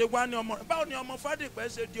ní ọmọ rẹ̀ báwo ni ọmọ Fadipe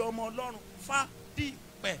ṣe di ọmọ Ọlọ́run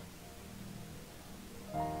Fadipe.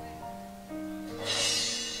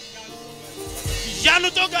 Ìyanu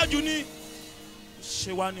tó ga jù ni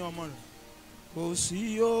ṣe wá ní ọmọ rẹ̀. Kò sí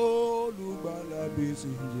olùgbàlà bí ti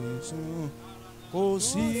Jésù. Kò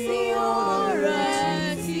sí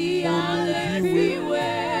ọ̀rẹ́ tí a lè fi wé.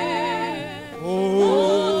 Kò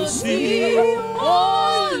sí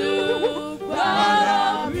olùgbàlà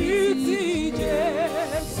bí ti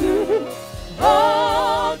Jésù.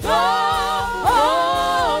 Ọ̀gá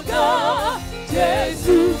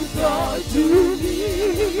Jésù tọ́jú mi.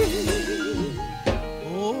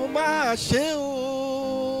 Ó máa ṣe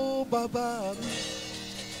o bàbá mi,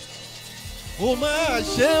 ó máa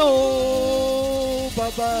ṣe o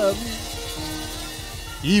bàbá mi.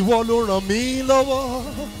 Ìwọ ló ràn mí lọ́wọ́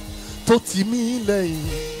tó tì mí lẹ́yìn.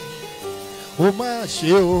 Ó máa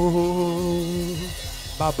ṣe o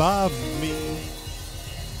bàbá mi.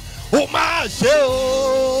 Ó máa ṣe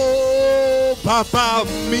o bàbá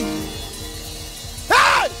mi.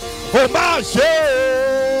 Ó máa ṣe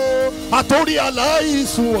o àtòrí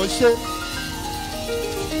aláìsùn ọ̀ṣẹ́.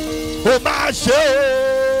 Ó máa ṣe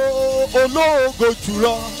o ológo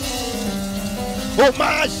jùlọ. Ó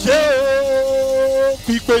máa ṣe o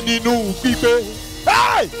pípé nínú pípé.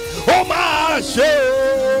 Ó máa ṣe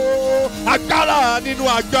o agbára nínú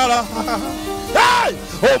agbára.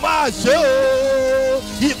 Ó máa ṣe o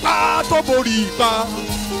ipá tó borí ipá.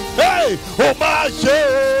 Ó máa ṣe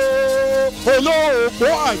o olóòpó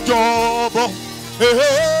àjọbọ.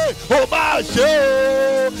 Ó máa ṣe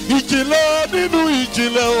o ìjìnlẹ̀ nínú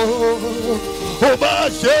ìjìnlẹ̀ o. Ó máa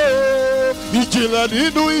ṣe o ìjìnlẹ̀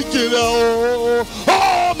nínú ìjìnlẹ̀ o. Ó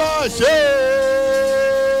máa ṣe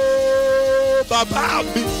o bàbá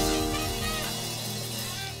mi.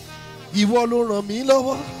 Ìwọ ló ràn mí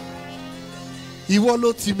lọ́wọ́. Ìwọ ló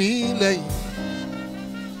tì mí lẹ́yìn.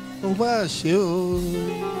 Ó máa ṣe o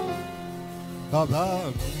bàbá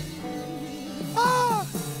mi.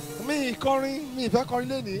 Mi kọrin, mi ìfẹ́ kọrin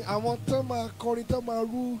lẹ́nìí. Àwọn tán máa kọrin tán máa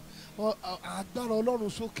rú agbára Ọlọ́run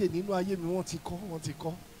sókè nínú ayé mi wọ́n ti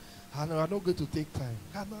kọ́. And I'm not going to take time.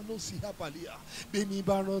 And I know see Hapalia. Bẹ́ẹ̀ni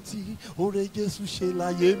bá rántí oore Jésù ṣe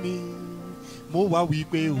láyé mi. Mo wá wí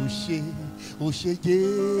pé ó ṣe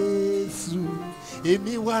Jésù.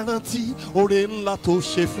 Èmi wá rántí oore ńlá tó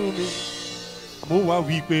ṣe fún mi. Mo wá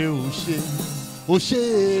wí pé ó ṣe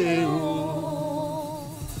o.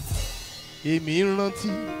 Èmi rántí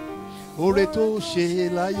oore tó ṣe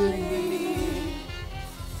láyé mi.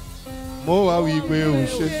 Mo wá wí pé ó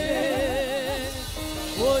ṣe.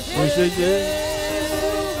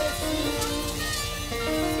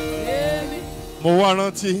 Mo wá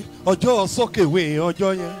rántí ọjọ́ sókèwé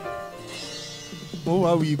ọjọ́ yẹn. Mo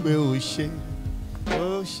wá wí pé ó ṣe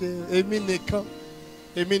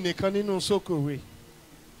èmi nìkan nínú sókèwé.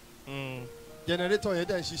 Jẹnẹrétọ̀ yẹn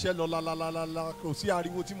dẹ̀ ń ṣiṣẹ́ lọ lálálálá, kò sí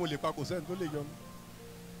ariwo tí mo lè pa, kò sẹ́ni tó lè yọ mí,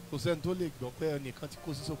 kò sẹ́ni tó lè gbọ́ pé ẹnìkan tí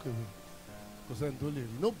kò sí sókèwé, kò sẹ́ni tó lè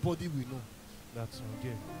rí. Nobody will know that's not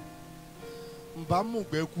there. Nbá mú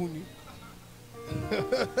gbẹ́kú ni.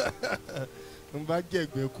 Nbá jẹ́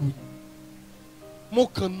gbẹ́kú ni. Mo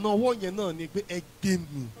kàn náwó yẹn náà ni pé ẹ gbé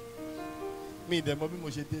mi ìdẹ̀ mọ̀ bí mo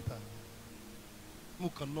ṣe dé ta. Mo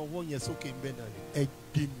kàn náwó yẹn sókè ń bẹ́ náà ni ẹ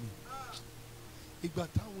gbé mi. Ìgbà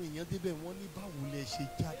táwọn èèyàn débẹ̀ wọ́n ní báwo lẹ ṣe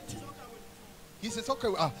jáde. Kì í ṣe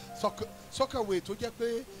sọ́kẹ̀wé tó jẹ́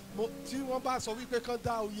pé tí wọ́n bá sọ wípé kán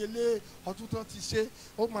dá oyè lé ọdún tán ti ṣe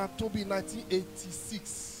ó máa tó bí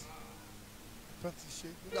 1986. Tán ti ṣe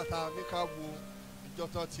nígbà tá a ní ká wo ìjọ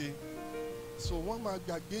tán ti so wọ́n máa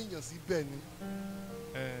gbàgbé èèyàn síbẹ̀ ni.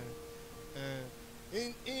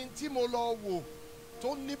 Tí mo lọ wò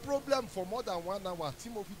tó ní problem for more than 1 hour tí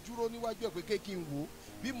mo fi dúró níwájú ẹ̀ pé kéèkì ń wò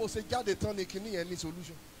bí mo ṣe jáde tán ni kinní yẹn ní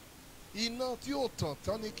solution. Iná tí ò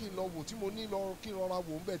tán ni kí n lọ wò tí mo ní lọ kí n rọra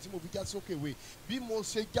wò ń bẹ̀ tí mo fi já sókè wé bí mo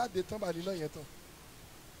ṣe jáde tán bá ní iná yẹn tán.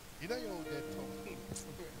 Iná yẹn ò dẹ̀ tán.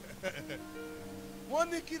 Wọ́n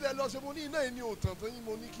ní kí lẹ lọ ṣe mo ní iná yẹn ní ò tán yín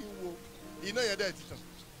mo ní kí n wo iná yẹn dẹ̀ ti tàn.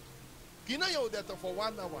 Kí iná yẹn ò dẹ̀ tán for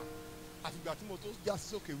 1 hour àfìgbà tí mo tó já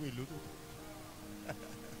sókè wé lódò.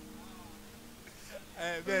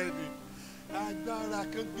 Bẹ́ẹ̀ ni agbára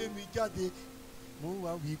kan gbé mi jáde. Mo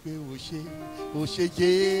wá wí pé ó ṣe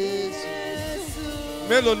Jésù.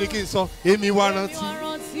 Mélòó ni kí n sọ? Èmi wá rántí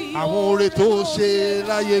àwọn oore tó ṣe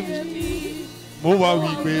láyé mi. Mo wá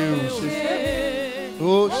wí pé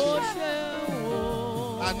ó ṣe.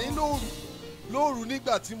 Àní lóru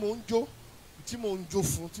nígbà tí mo ń jó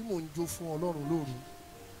fún Ọlọ́run lóru.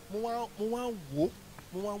 Mo wá ń wo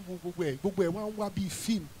gbogbo ẹ̀ wá ń wá bíi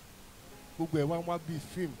fíìmù.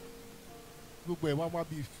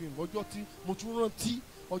 Ọjọ́ tí mo tún rántí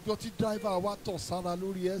ọjọ́ tí driver wa tọ̀ sára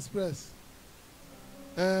lórí express.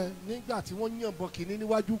 Nígbà tí wọ́n yànbọn kìíní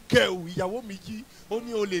níwájú kẹ́ù ìyàwó mi jí ó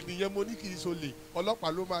ní olè nìyẹn mo ní kì í ṣolè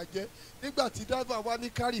ọlọ́pàá ló máa jẹ́. Nígbà tí driver wa ní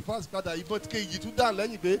carry pass padà ìbọn kejì tún dà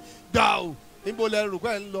lẹ́yìn pé gbà ó níbo lẹ rò pé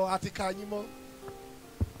ẹ ń lọ àti ká yín mọ́.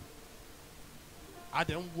 A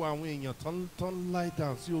dẹ̀ ń wo àwọn èèyàn tán lie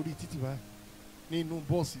down sí orí títì báyìí nínú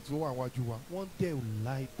bọ́ọ̀sì tó wà wájú wa wọ́n dẹ̀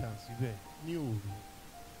lie down síbẹ̀ ní òru.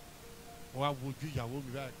 Wọ́n á wojú ìyàwó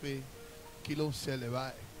mi báyìí pé kí ló ń ṣẹlẹ̀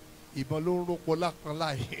báyìí ìbọn ló ń rọ́pò lápọn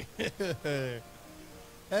láì.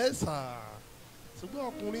 Ṣùgbọ́n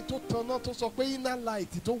ọkùnrin tó tanná tó sọ pé iná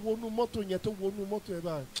light tó wọnú mọ́tò yẹn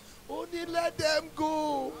báyìí ó ní let them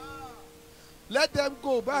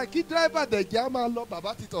go báyìí kí driver dẹ̀jẹ̀ á máa lọ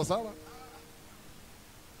bàbá ti tọ̀ sára.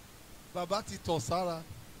 bàbá ti tọ̀ sára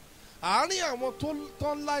àárín àwọn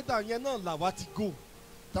tó ń láìdá yẹn náà làwa ti gò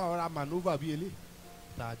táwọn ra manova bíi elé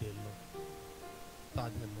tá a dẹ̀ lọ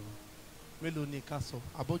mélòó ni ká sọ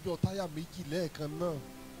àbọ̀jọ́ táyà méjì lẹ́ẹ̀kan náà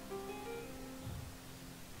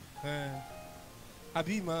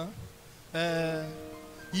àbí mà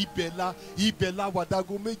ibẹ̀ la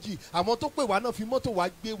wàdágo méjì àwọn tó pè wá náà fi mọ́tò wá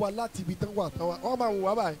gbé wa láti ibi tán wà wọ́n máa ń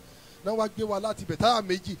wá báyìí náà wá gbé wa láti ibẹ̀ táyà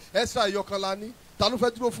méjì extra ìyọkan la ní ta ló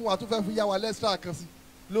fẹ́ dúró fún wa tó fẹ́ fi yá wa lẹ́stra kan sí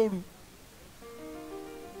lóru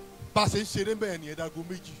bá a ṣe ń ṣeré bẹ́ẹ̀ ni ẹ̀dágo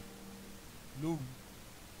méjì lóru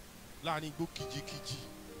láàrin igbó kìjikìji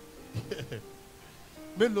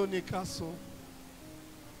mélòó ni ká sọ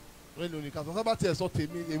sábà tiẹ̀ sọ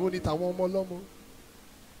tèmi èwo ni tàwọn ọmọ ọlọ́mọ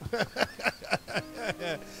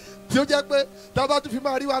tí ó jẹ́ pé tábà tún fi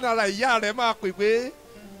máa rí wa nára ìyá rẹ̀ máa pè pé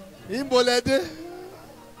ńbo lẹ dé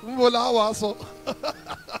ńbo la wà sọ.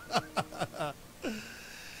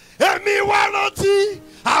 Èmi wá rántí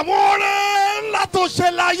àwọn ọ̀rẹ́ ńlá tó ṣe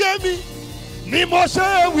láyé mi ni mo ṣe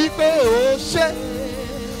wí pé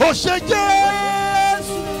ó ṣe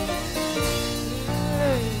Jésù.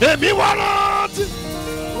 Èmi wá rántí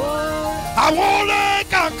àwọn ọ̀rẹ́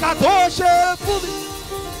kàǹkà tó ṣe fún mi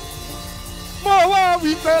mo wá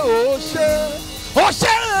wí pé ó ṣe.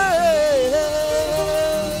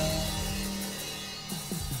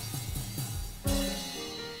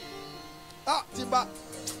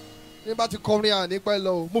 Ní bá ti kọrin àní pẹ́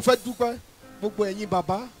lọ o mo fẹ́ dúpẹ́ gbogbo ẹ̀yin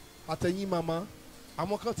bàbá àtẹ̀yin màmá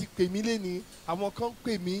àwọn kan ti pè mí lénìí àwọn kan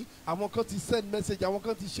pè mí àwọn kan ti send message àwọn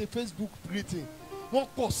kan ti ṣe Facebook greeting wọ́n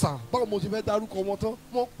pọ̀ sà báwo mo ti fẹ́ dárúkọ wọn tán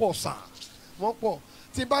wọ́n pọ̀ sà wọ́n pọ̀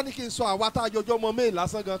tí n bá ní kí n sọ àwa tá a jọjọ́ mọ mail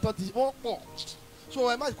lásán gan tán ti wọ́n pọ̀ so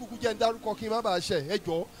ẹ má kúkú jẹ́ ń dárúkọ kí n má bàa ṣẹ̀ ẹ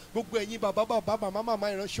jọ gbogbo ẹ̀yin bàbá màmá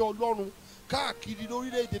ìránṣẹ́ Ọlọ́run káàkiri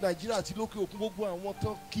lórílẹ̀‐èdè Nàìjíríà àti lókè òkun gbogbo àwọn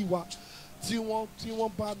tán kí wa tí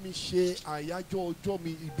wọ́n bá mi ṣe àyájọ́ ọjọ́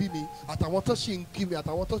mi ìbí mi àtàwọn tó ṣì ń kí mi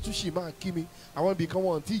àtàwọn tó tún ṣì máa kí mi àwọn ibì kan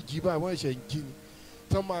wọn tí ì jí báyìí wọ́n ẹ̀ṣẹ̀ ń jí ni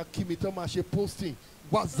tán máa kí mi tán máa ṣe posting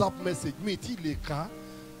WhatsApp message mi tí ì lè ká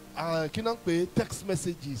kí náà pé text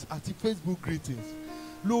messages àti Facebook greetings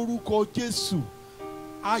lórúkọ Jésù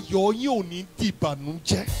ayọ̀ yín ò ní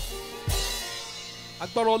dìbànújẹ́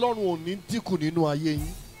agbára Ọlọ́run ò ní dínkù nínú ayé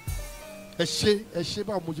yín ẹ ṣé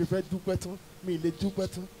báwo mo ṣe fẹ́ dúpẹ́ tán mi ì lè dúpẹ́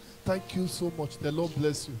tán. Thank you so much. The Lord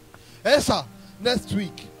bless you. Hey sir, next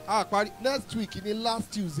week ni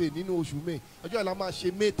last Tuesday nínú oṣù May. Ọjọ́ ìlà máa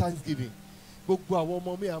ṣe May Thanksgiving. Gbogbo àwọn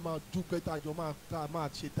ọmọ mi a máa dúpẹ́ tàjọ máa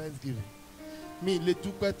ṣe Thanksgiving. Mi lè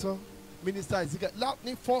dúpẹ́ tán. Minister Ezekiel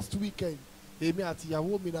ní first weekend èmi àti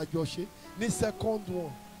ìyàwó mi la jọ ṣe. Ní second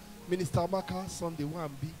one Minister Amaka Sunday wà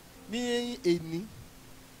ń bí. Ní èní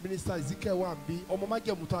Minister Ezekiel wà ń bí. Ọmọ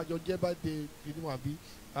májẹ̀mú tó àjọ jẹ́ bá dé kìíní wà ń bí.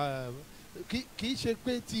 Kì í ṣe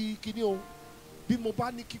pé ti kíní o bí mo bá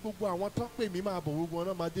ní kí gbogbo àwọn tán pè mí máa bọ̀ gbogbo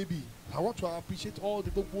ọ̀nà máa débì I want to appreciate all the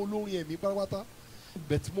gbogbo olórin ẹ̀mí pátápátá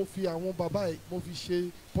bẹ̀t mo fi àwọn bàbá ẹ̀ mo fi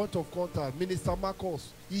ṣe point of contact Minister Marcus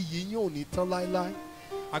iyì yín ò ní tán láéláé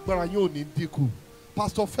agbára yín ò ní dínkù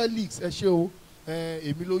Pastor Felix ẹ ṣé o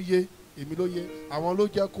èmi ló yé àwọn ló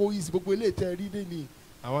jẹ́ kó easy gbogbo ilé ìtẹ́ rí dé ni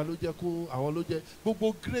àwọn ló jẹ́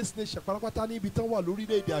gbogbo Grace Nation pátápátá níbi tán wà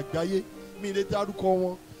lórílẹ̀‐èdè àgbáyé mi lè dárúkọ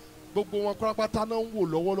wọn gbogbo wọn pátápátá náà ń wò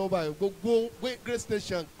lọ́wọ́lọ́wọ́ báyìí gbogbo Grace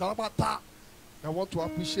Nation pátápátá I want to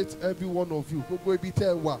appreciate every one of you gbogbo ibi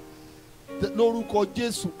tẹ́ ẹ wà lórúkọ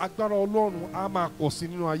Jésù agbára Ọlọ́run á máa pọ̀ sí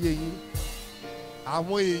nínú ayé yín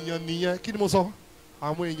àwọn èèyàn nìyẹn kí ni mo sọ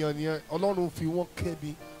àwọn èèyàn nìyẹn Ọlọ́run fi wọ́n kẹ́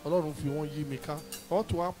mi Ọlọ́run fi wọ́n yí mi ká I want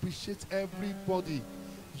to appreciate everybody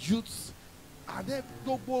youths and then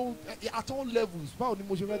gbogbo at all levels báwo ni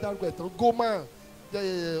mo ṣe fẹ́ dárúkọ ẹ̀ tán Goma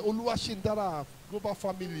Olúwaṣíndárà Global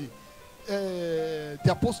Family the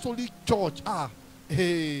Apostolic Church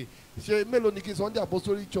ṣe mélòó ni kí n sọ the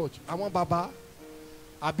Apostolic Church àwọn bàbá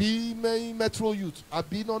àbí Metro Youth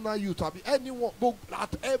àbí Nona Youth àbí anyone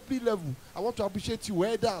at every level I want to appreciate you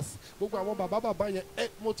elders gbogbo àwọn bàbá yẹn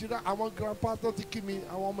mo ti rá àwọn grandpa tó ti kí mi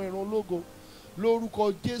àwọn ọmọ ìran ológo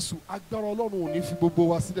lórúkọ Jésù agbára Ọlọ́run ò ní fi gbogbo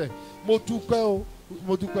wa sílẹ̀ mo dúpẹ́ o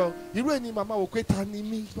irú ẹni màmá wò pé ta ni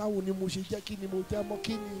mí báwo ni mo ṣe jẹ́ kí ni mo jẹ́ mọ́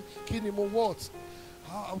kí ni mo what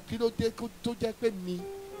kí ló dé tó jẹ́ pé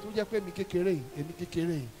mi kékeré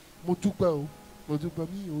yìí mo dúpẹ́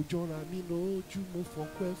mi ò jọra mi lójú mo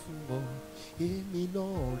fọpẹ́ fún ọ èmi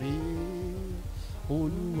náà rèé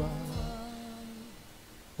Olúwa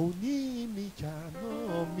òní mi jà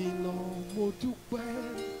náà mi lọ mo dúpẹ́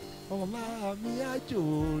ọ̀la mi àjò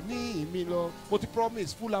ní mi lọ mo ti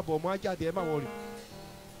promise full album á jáde ẹ má wọrí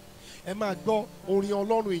ẹ máa gbọ́ orin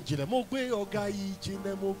ọlọ́run ìjìnlẹ̀. Mo gbé ọ̀gá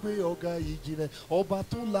ìjìnlẹ̀, mo gbé ọ̀gá ìjìnlẹ̀, ọba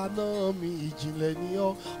tó lànà mi ìjìnlẹ̀ ni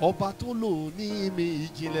ọ́, ọba tó lò ní mi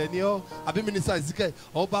ìjìnlẹ̀ ni ọ́. Àbí Mínísítà Ezekiel,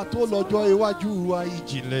 ọba tó lọ́jọ́ iwájú wa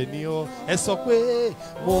ìjìnlẹ̀ ni ọ́. Ẹ sọ pé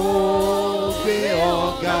mo gbé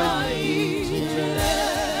ọ̀gá ìjìnlẹ̀.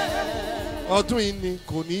 Ọdún yìí ni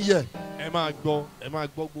kò ní yẹ̀. Ẹ máa gbọ́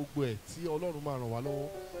gbogbo ẹ̀ tí Ọlọ́run máa ràn wá lọ́wọ́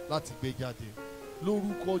láti gbé jáde.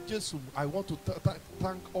 Lórúkọ Jésù, I want to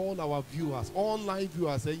thank all our viewers, online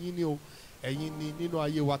viewers. Ẹ̀yin ni o, ẹ̀yin ni nínú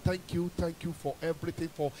ayé wa. Thank you for everything,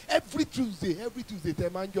 for every Tuesday tẹ́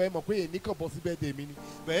máa ń jọ ẹ mọ̀ pé èyí kàn bọ́ sí birthday mi ni,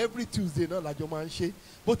 but every Tuesday náà lájọ máa ń ṣe.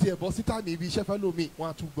 Bó tiẹ̀ bọ́ sí táàmì ibi iṣẹ́ fẹ́ lómi, wọ́n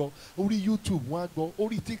á tún gbọ́. Orí YouTube wọ́n á gbọ́,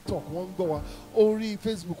 orí TikTok wọ́n ń gbọ́ wa, orí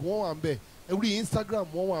Facebook wọ́n wà ń bẹ̀, orí Instagram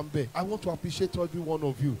wọ́n wà ń bẹ̀. I want to appreciate every one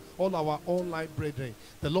of you, all our online brethren.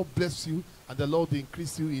 The Lord bless you and the Lord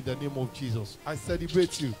increase you in the name of Jesus. I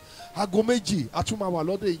celebrate you. Aago méjì atúmọ̀ wà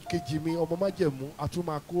lọ́dọ̀ ìkejì mi ọmọ májẹ̀mú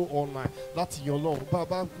atúmọ̀ kó online láti yan Ọlọ́run.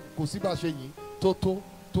 Bàbá kò sí bá ṣe yín tó pọ̀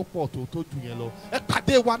tó jù yẹn lọ. Ẹ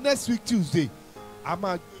pàdé wa next week Tuesday.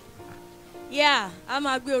 Yeah, a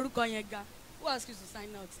máa gbé orúkọ yẹn ga. Who asked you to sign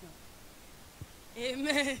out now?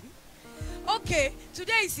 Amen. Okay,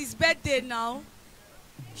 today is his birthday now.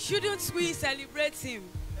 Shouldn't we celebrate him?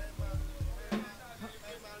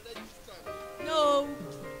 No.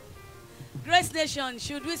 Grace Nation,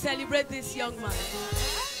 should we celebrate this young man?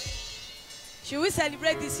 Should we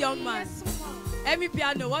celebrate this young man? Emi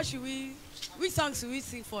Piano, which songs should we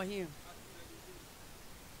sing for him?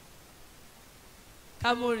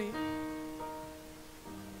 Kamori.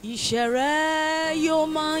 Ìṣẹ̀rẹ́ yóò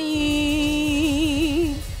máa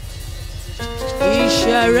yìn.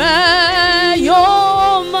 Ìṣẹ̀rẹ́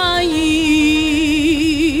yóò máa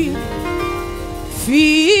yìn. Fi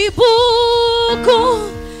ìbùkún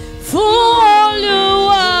fún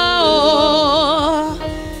Olúwa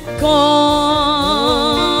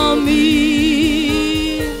ọkàn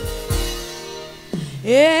mi.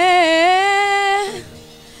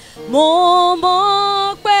 Mo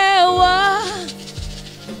mọ̀ pé wá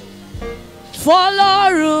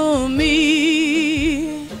fọlọ́run mi.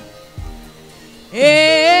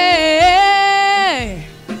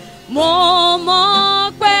 Mo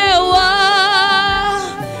mọ̀ pé wá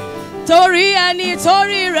torí ẹni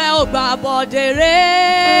torí rẹ̀ ò gbà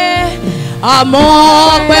bọ̀dẹ̀rẹ̀.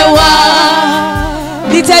 Àmọ́ pé wá.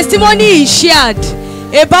 The testimony he shared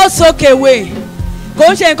about Sokewe kò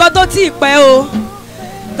ń ṣe nǹkan tó tí ì pẹ́ o.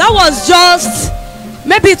 That was just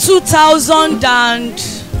maybe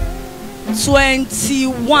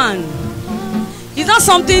 2021. It's not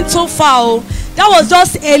something too far. That was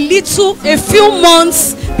just a few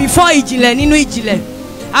months before Ijile, nínú Ijile.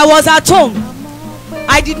 I was at home.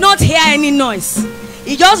 I did not hear any noise.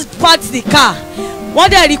 He just parked the car. Wọ́n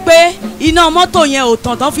dẹ̀ rí pé iná mọ́tò yẹn ò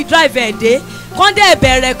tàn tán fi drive ẹ̀ dé. Kán dẹ̀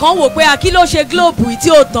bẹ̀rẹ̀ kan wò pé kí ló ṣe globe tí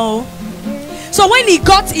ò tàn o. So when he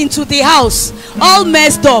got into the house, all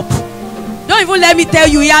messed up. Don't even let me tell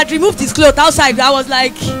you, he had removed his clothes outside. I was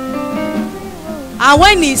like, and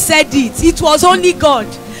when he said it, it was only God.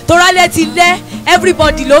 Torale ti lẹ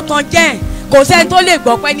everybody ló tàn jẹ́, kò sẹ́ni tó lè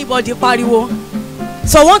gbọ́ pé anybody pariwo.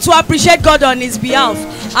 So I want to appreciate God on his behalf,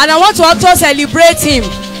 and I want to also celebrate him.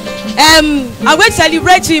 I'm going to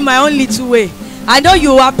celebrate him in my own little way. I know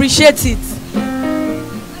you will appreciate it.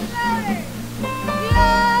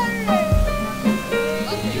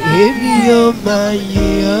 Èmi yóò máa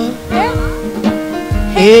yìn ọ́,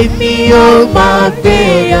 èmi yóò máa gbé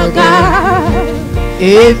ọ ga,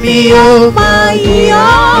 èmi yóò máa yìn ọ́,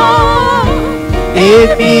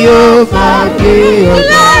 èmi yóò máa gbé ọ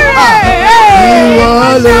ga. Ìwọ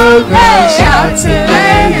ló gbà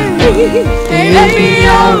ṣàtìlẹ́yìn mi, èmi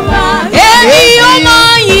yóò máa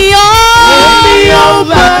yìn ọ́, èmi yóò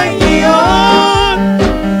máa yìn ọ́,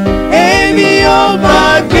 èmi yóò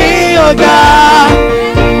máa gbé ọ ga.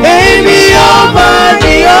 Èmi yóò máa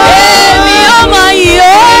yìn ọ́, èmi yóò máa yìn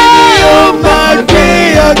ọ́, èmi yóò máa gbé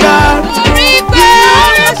ọ ga. Torí pé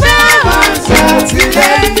ọlọ́ṣẹ́ máa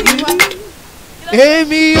ṣàtìlẹ́yìn mi.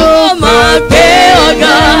 Èmi yóò máa gbé ọ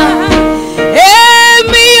ga.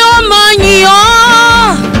 Èmi yóò máa yìn ọ́,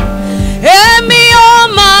 èmi yóò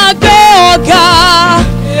máa gbé ọ ga.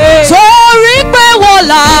 Torí pé wọ́n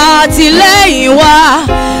látìlẹ́yìn wa,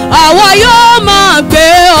 àwa yóò máa gbé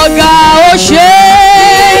ọ ga. Ó ṣe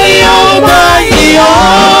èmi yóò máa yìn ọ́,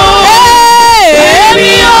 èmi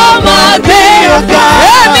yóò máa gbé ọ ga.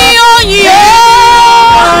 Èmi yóò yìn ọ́,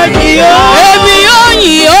 èmi yóò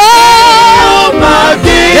yìn ọ́, máa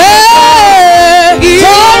gbé ọ ga.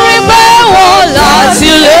 Torí pé wọ́n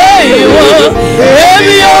látìlẹ́yìn wa,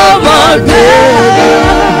 èmi yóò máa gbé ọ ga.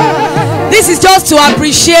 This is just to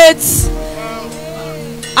appreciate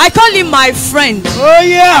I call him my friend. Oh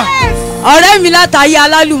yeah. Ọ̀rẹ́ mi látàyé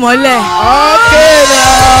alálùmọ́lẹ̀. Okay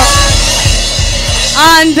now.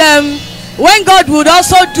 And when God would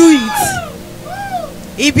also do it,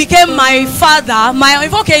 he became my father.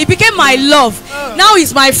 He became my love. Now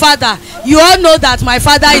he's my father. You all know that my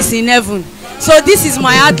father is in heaven. So this is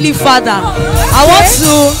my earthly father. I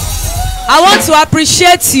want to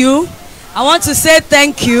appreciate you. I want to say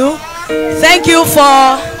thank you. Thank you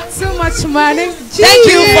for so much money. Thank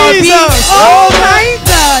you for being. Oh my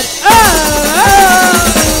God.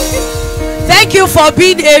 Thank you for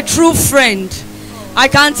being a true friend. I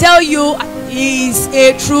can tell you, he's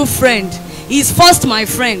a true friend. He's first my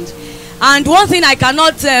friend. And one thing I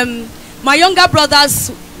cannot, my younger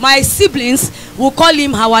brothers, my siblings will call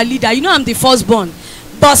him our leader. You know I'm the firstborn.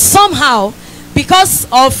 But somehow, because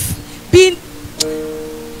of being,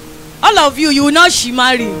 all of you will not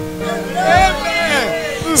marry.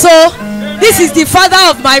 So, this is the father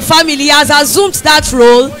of my family. He has assumed that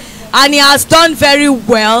role and he has done very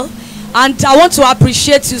well. And I want to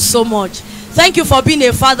appreciate you so much. Thank you for being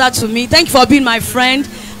a father to me. Thank you for being my friend.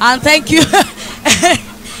 And thank you.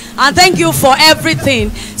 And thank you for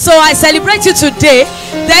everything. So I celebrate you today.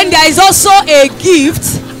 Then there is also a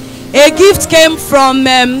gift. A gift came from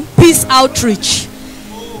Peace Outreach.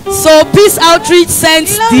 So Peace Outreach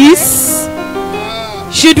sends this.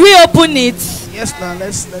 Should we open it? Yes, now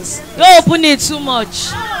let's. Don't open it too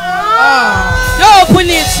much. Don't open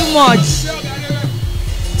it too much.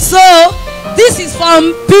 So this is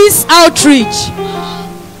from Peace Outreach.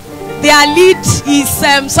 Their lead is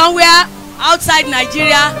somewhere outside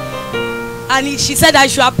Nigeria, and she said I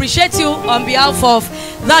should appreciate you on behalf of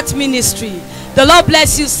that ministry. The Lord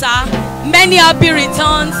bless you, sir. Many happy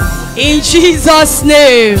returns in Jesus'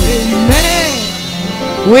 name. Amen.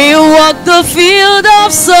 We'll walk the field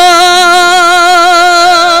of souls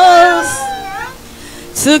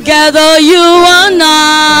together, you and I.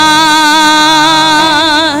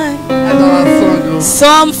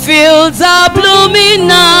 Some fields are blooming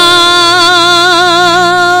now.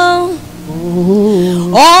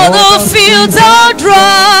 All the fields are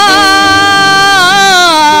dry.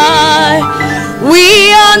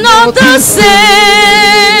 We are not the same,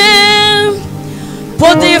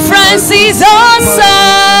 but differences aside,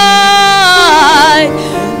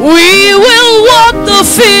 we will walk the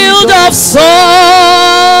field of souls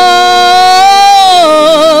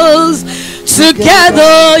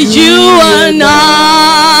together, you and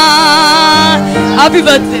I. Happy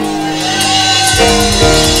birthday.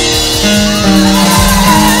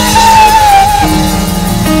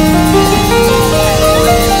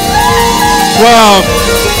 Wow.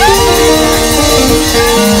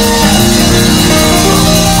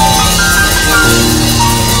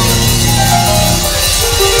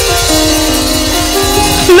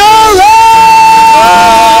 Glory!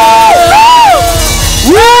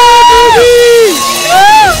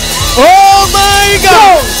 Oh my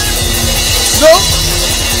God! No.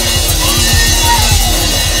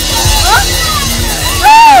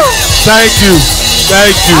 Thank you.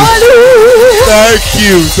 Thank you. Thank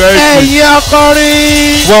you. Thank you.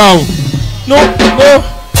 Wow. No.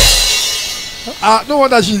 No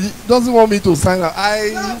wonder she doesn't want me to sign her.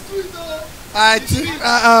 I think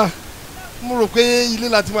mo rò pé ilé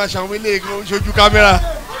láti máa ṣàwọn ilé ìgbọ́n ṣojú kámẹ́rà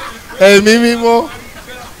ẹ̀mí mímọ́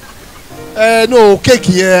no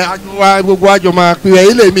kéèkì yẹn gbogbo àjọ máa pè é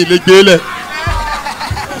ilé mi lè gbé lẹ̀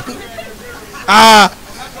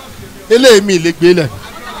ilé mi lè gbé lẹ̀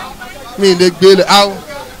mi lè gbé lẹ̀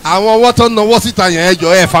àwọn ọwọ́ tó ń nawọ́ síta yẹn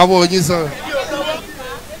ẹjọ́ ẹ̀ fáwọ́ yín sàn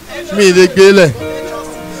mi lè gbé lẹ̀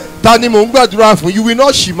ta ni mò ń gbàdúrà fún you will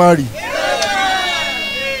not she marry.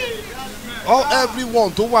 All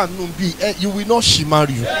everyone tó wà nù bí you will not she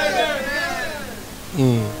marry you.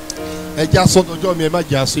 Ẹ jẹ́ asọ́dọ̀jọ́ mi ẹ má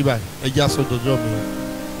jẹ́ aṣọ ìbàdàn ẹ jẹ́ asọ́dọ̀jọ́ mi.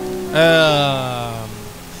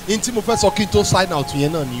 N tí mo fẹ́ sọ kí n tó sign out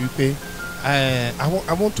yẹn náà ni wípé I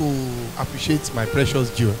want to appreciate my precious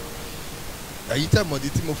jewel. Èyí tẹ̀ mọ̀dí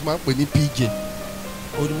tí mo fi máa ń pè ní PJ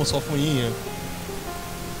ó ní mo sọ fún yín yẹn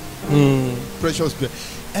precious jewel.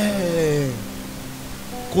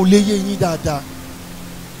 Kò lè yé yín dáadáa.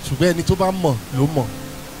 Ṣùgbọ́n ẹni tó bá mọ̀ ló mọ̀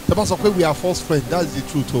tẹ́ bá sọ pé we are first friends that's the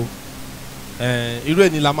truth o irú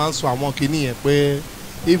ẹni la máa ń sọ àwọn kìíní yẹn pé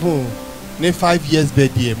even ní 5 years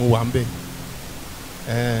birthday mo wà ń bẹ̀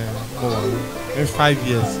mo wà ní 5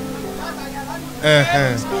 years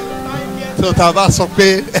so tá a bá sọ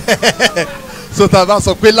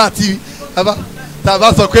pé láti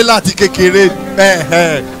kékeré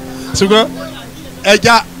ṣùgbọ́n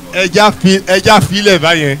ẹja filẹ̀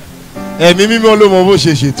báyẹn. Ẹ̀mí mímọ́ ló mọ bó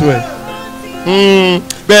ṣe ṣètò ẹ̀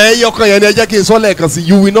bẹ́ẹ̀ yọkàn yẹn ni ẹ jẹ́ kí n sọ lẹ́ẹ̀kan sí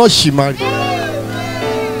you will not she marry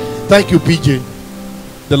Thank you, PJ.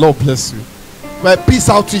 The Lord bless you. My Peace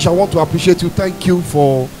Outreach, I want to appreciate you. Thank you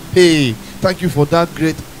for that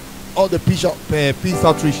great, all the Peace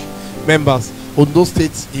Outreach members on those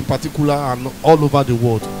states in particular and all over the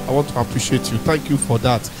world. I want to appreciate you. Thank you for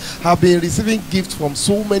that. I've been receiving gifts from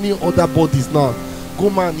so many other bodies now.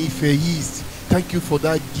 Goma and Ife East, thank you for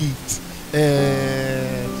that gift.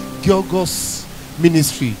 Georgos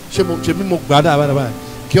Ministry,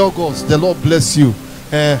 Georgos, the Lord bless you.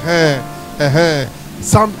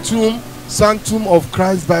 Sanctum of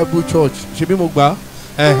Christ Bible Church, thank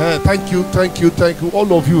you,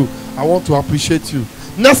 all of you. I want to appreciate you.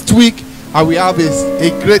 Next week, I will have a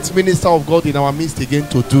great minister of God in our midst again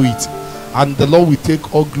to do it, and the Lord will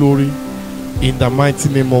take all glory in the mighty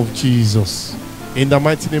name of Jesus. In the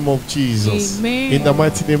mighty name of Jesus. Amen. In the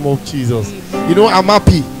mighty name of Jesus. Amen. You know, I'm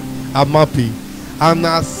happy, and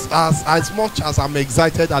as much as I'm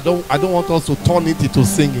excited, I don't want us to turn it into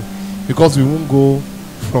singing, because we won't go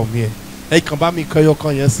from here. Hey, come back me call your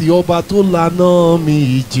con yes. Ọba tó lànà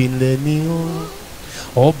mi ìjìnlẹ̀ ni ọ́.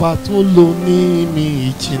 Ọba tó lóní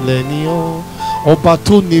mi ìjìnlẹ̀ ni ọ́. Ọba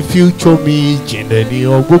tó ní future mi ìjìnlẹ̀ ni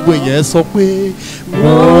ọ́. Gbogbo èèyàn sọ pé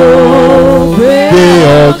mo gbé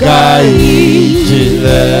ọ̀gá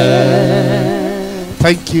ìjìnlẹ̀.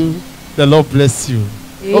 Thank you. The Lord bless you.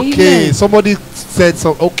 Amen. Okay, somebody said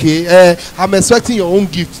so. Okay, I'm expecting your own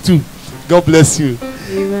gift too. God bless you.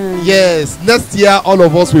 Amen. Yes, next year all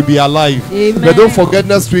of us will be alive. Amen. But don't forget,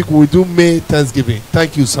 next week we'll do May Thanksgiving.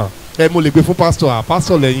 Thank you, sir.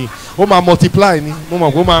 Pastor lẹ́yìn. Ó máa multiply ni. Ó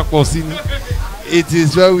máa pọ̀ sí ni. It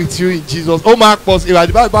is well with you in Jesus. Ó máa pọ̀ sí.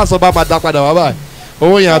 Ìwádìí báyìí pastor bá máa dá padà wá báyìí.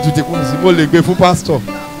 Owó yẹn àtúntì kún sí. Mo lè gbé fún pastor.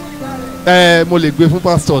 Mo lè gbé fún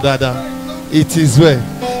pastor dáadáa. It is well.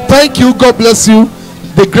 Thank you. God bless you.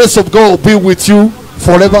 The grace of God will be with you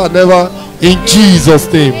forever and ever in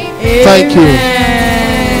Jesus' name. Amen. Thank you.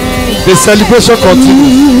 The celebration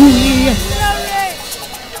continues.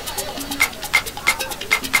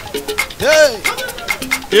 Hey.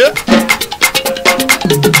 Yeah.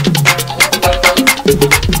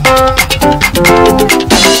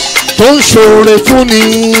 Tó ń ṣoore fún ni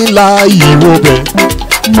láyé wo bẹ̀,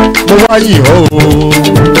 mo wá yìn ọ́ o.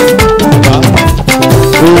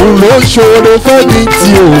 Òun ló ń ṣoore fẹ́ni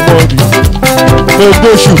tí ò mọ̀ ni, mo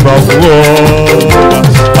gbóṣùbà fún ọ.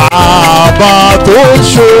 Bàbá tó ń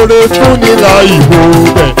ṣoore fún ni láyé wo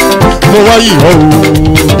bẹ̀, mo wá yìn ọ́ o.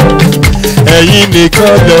 Ẹ̀yin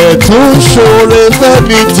nìkan lẹ̀ tó ń ṣoore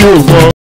fẹ́ni tí ò mọ̀.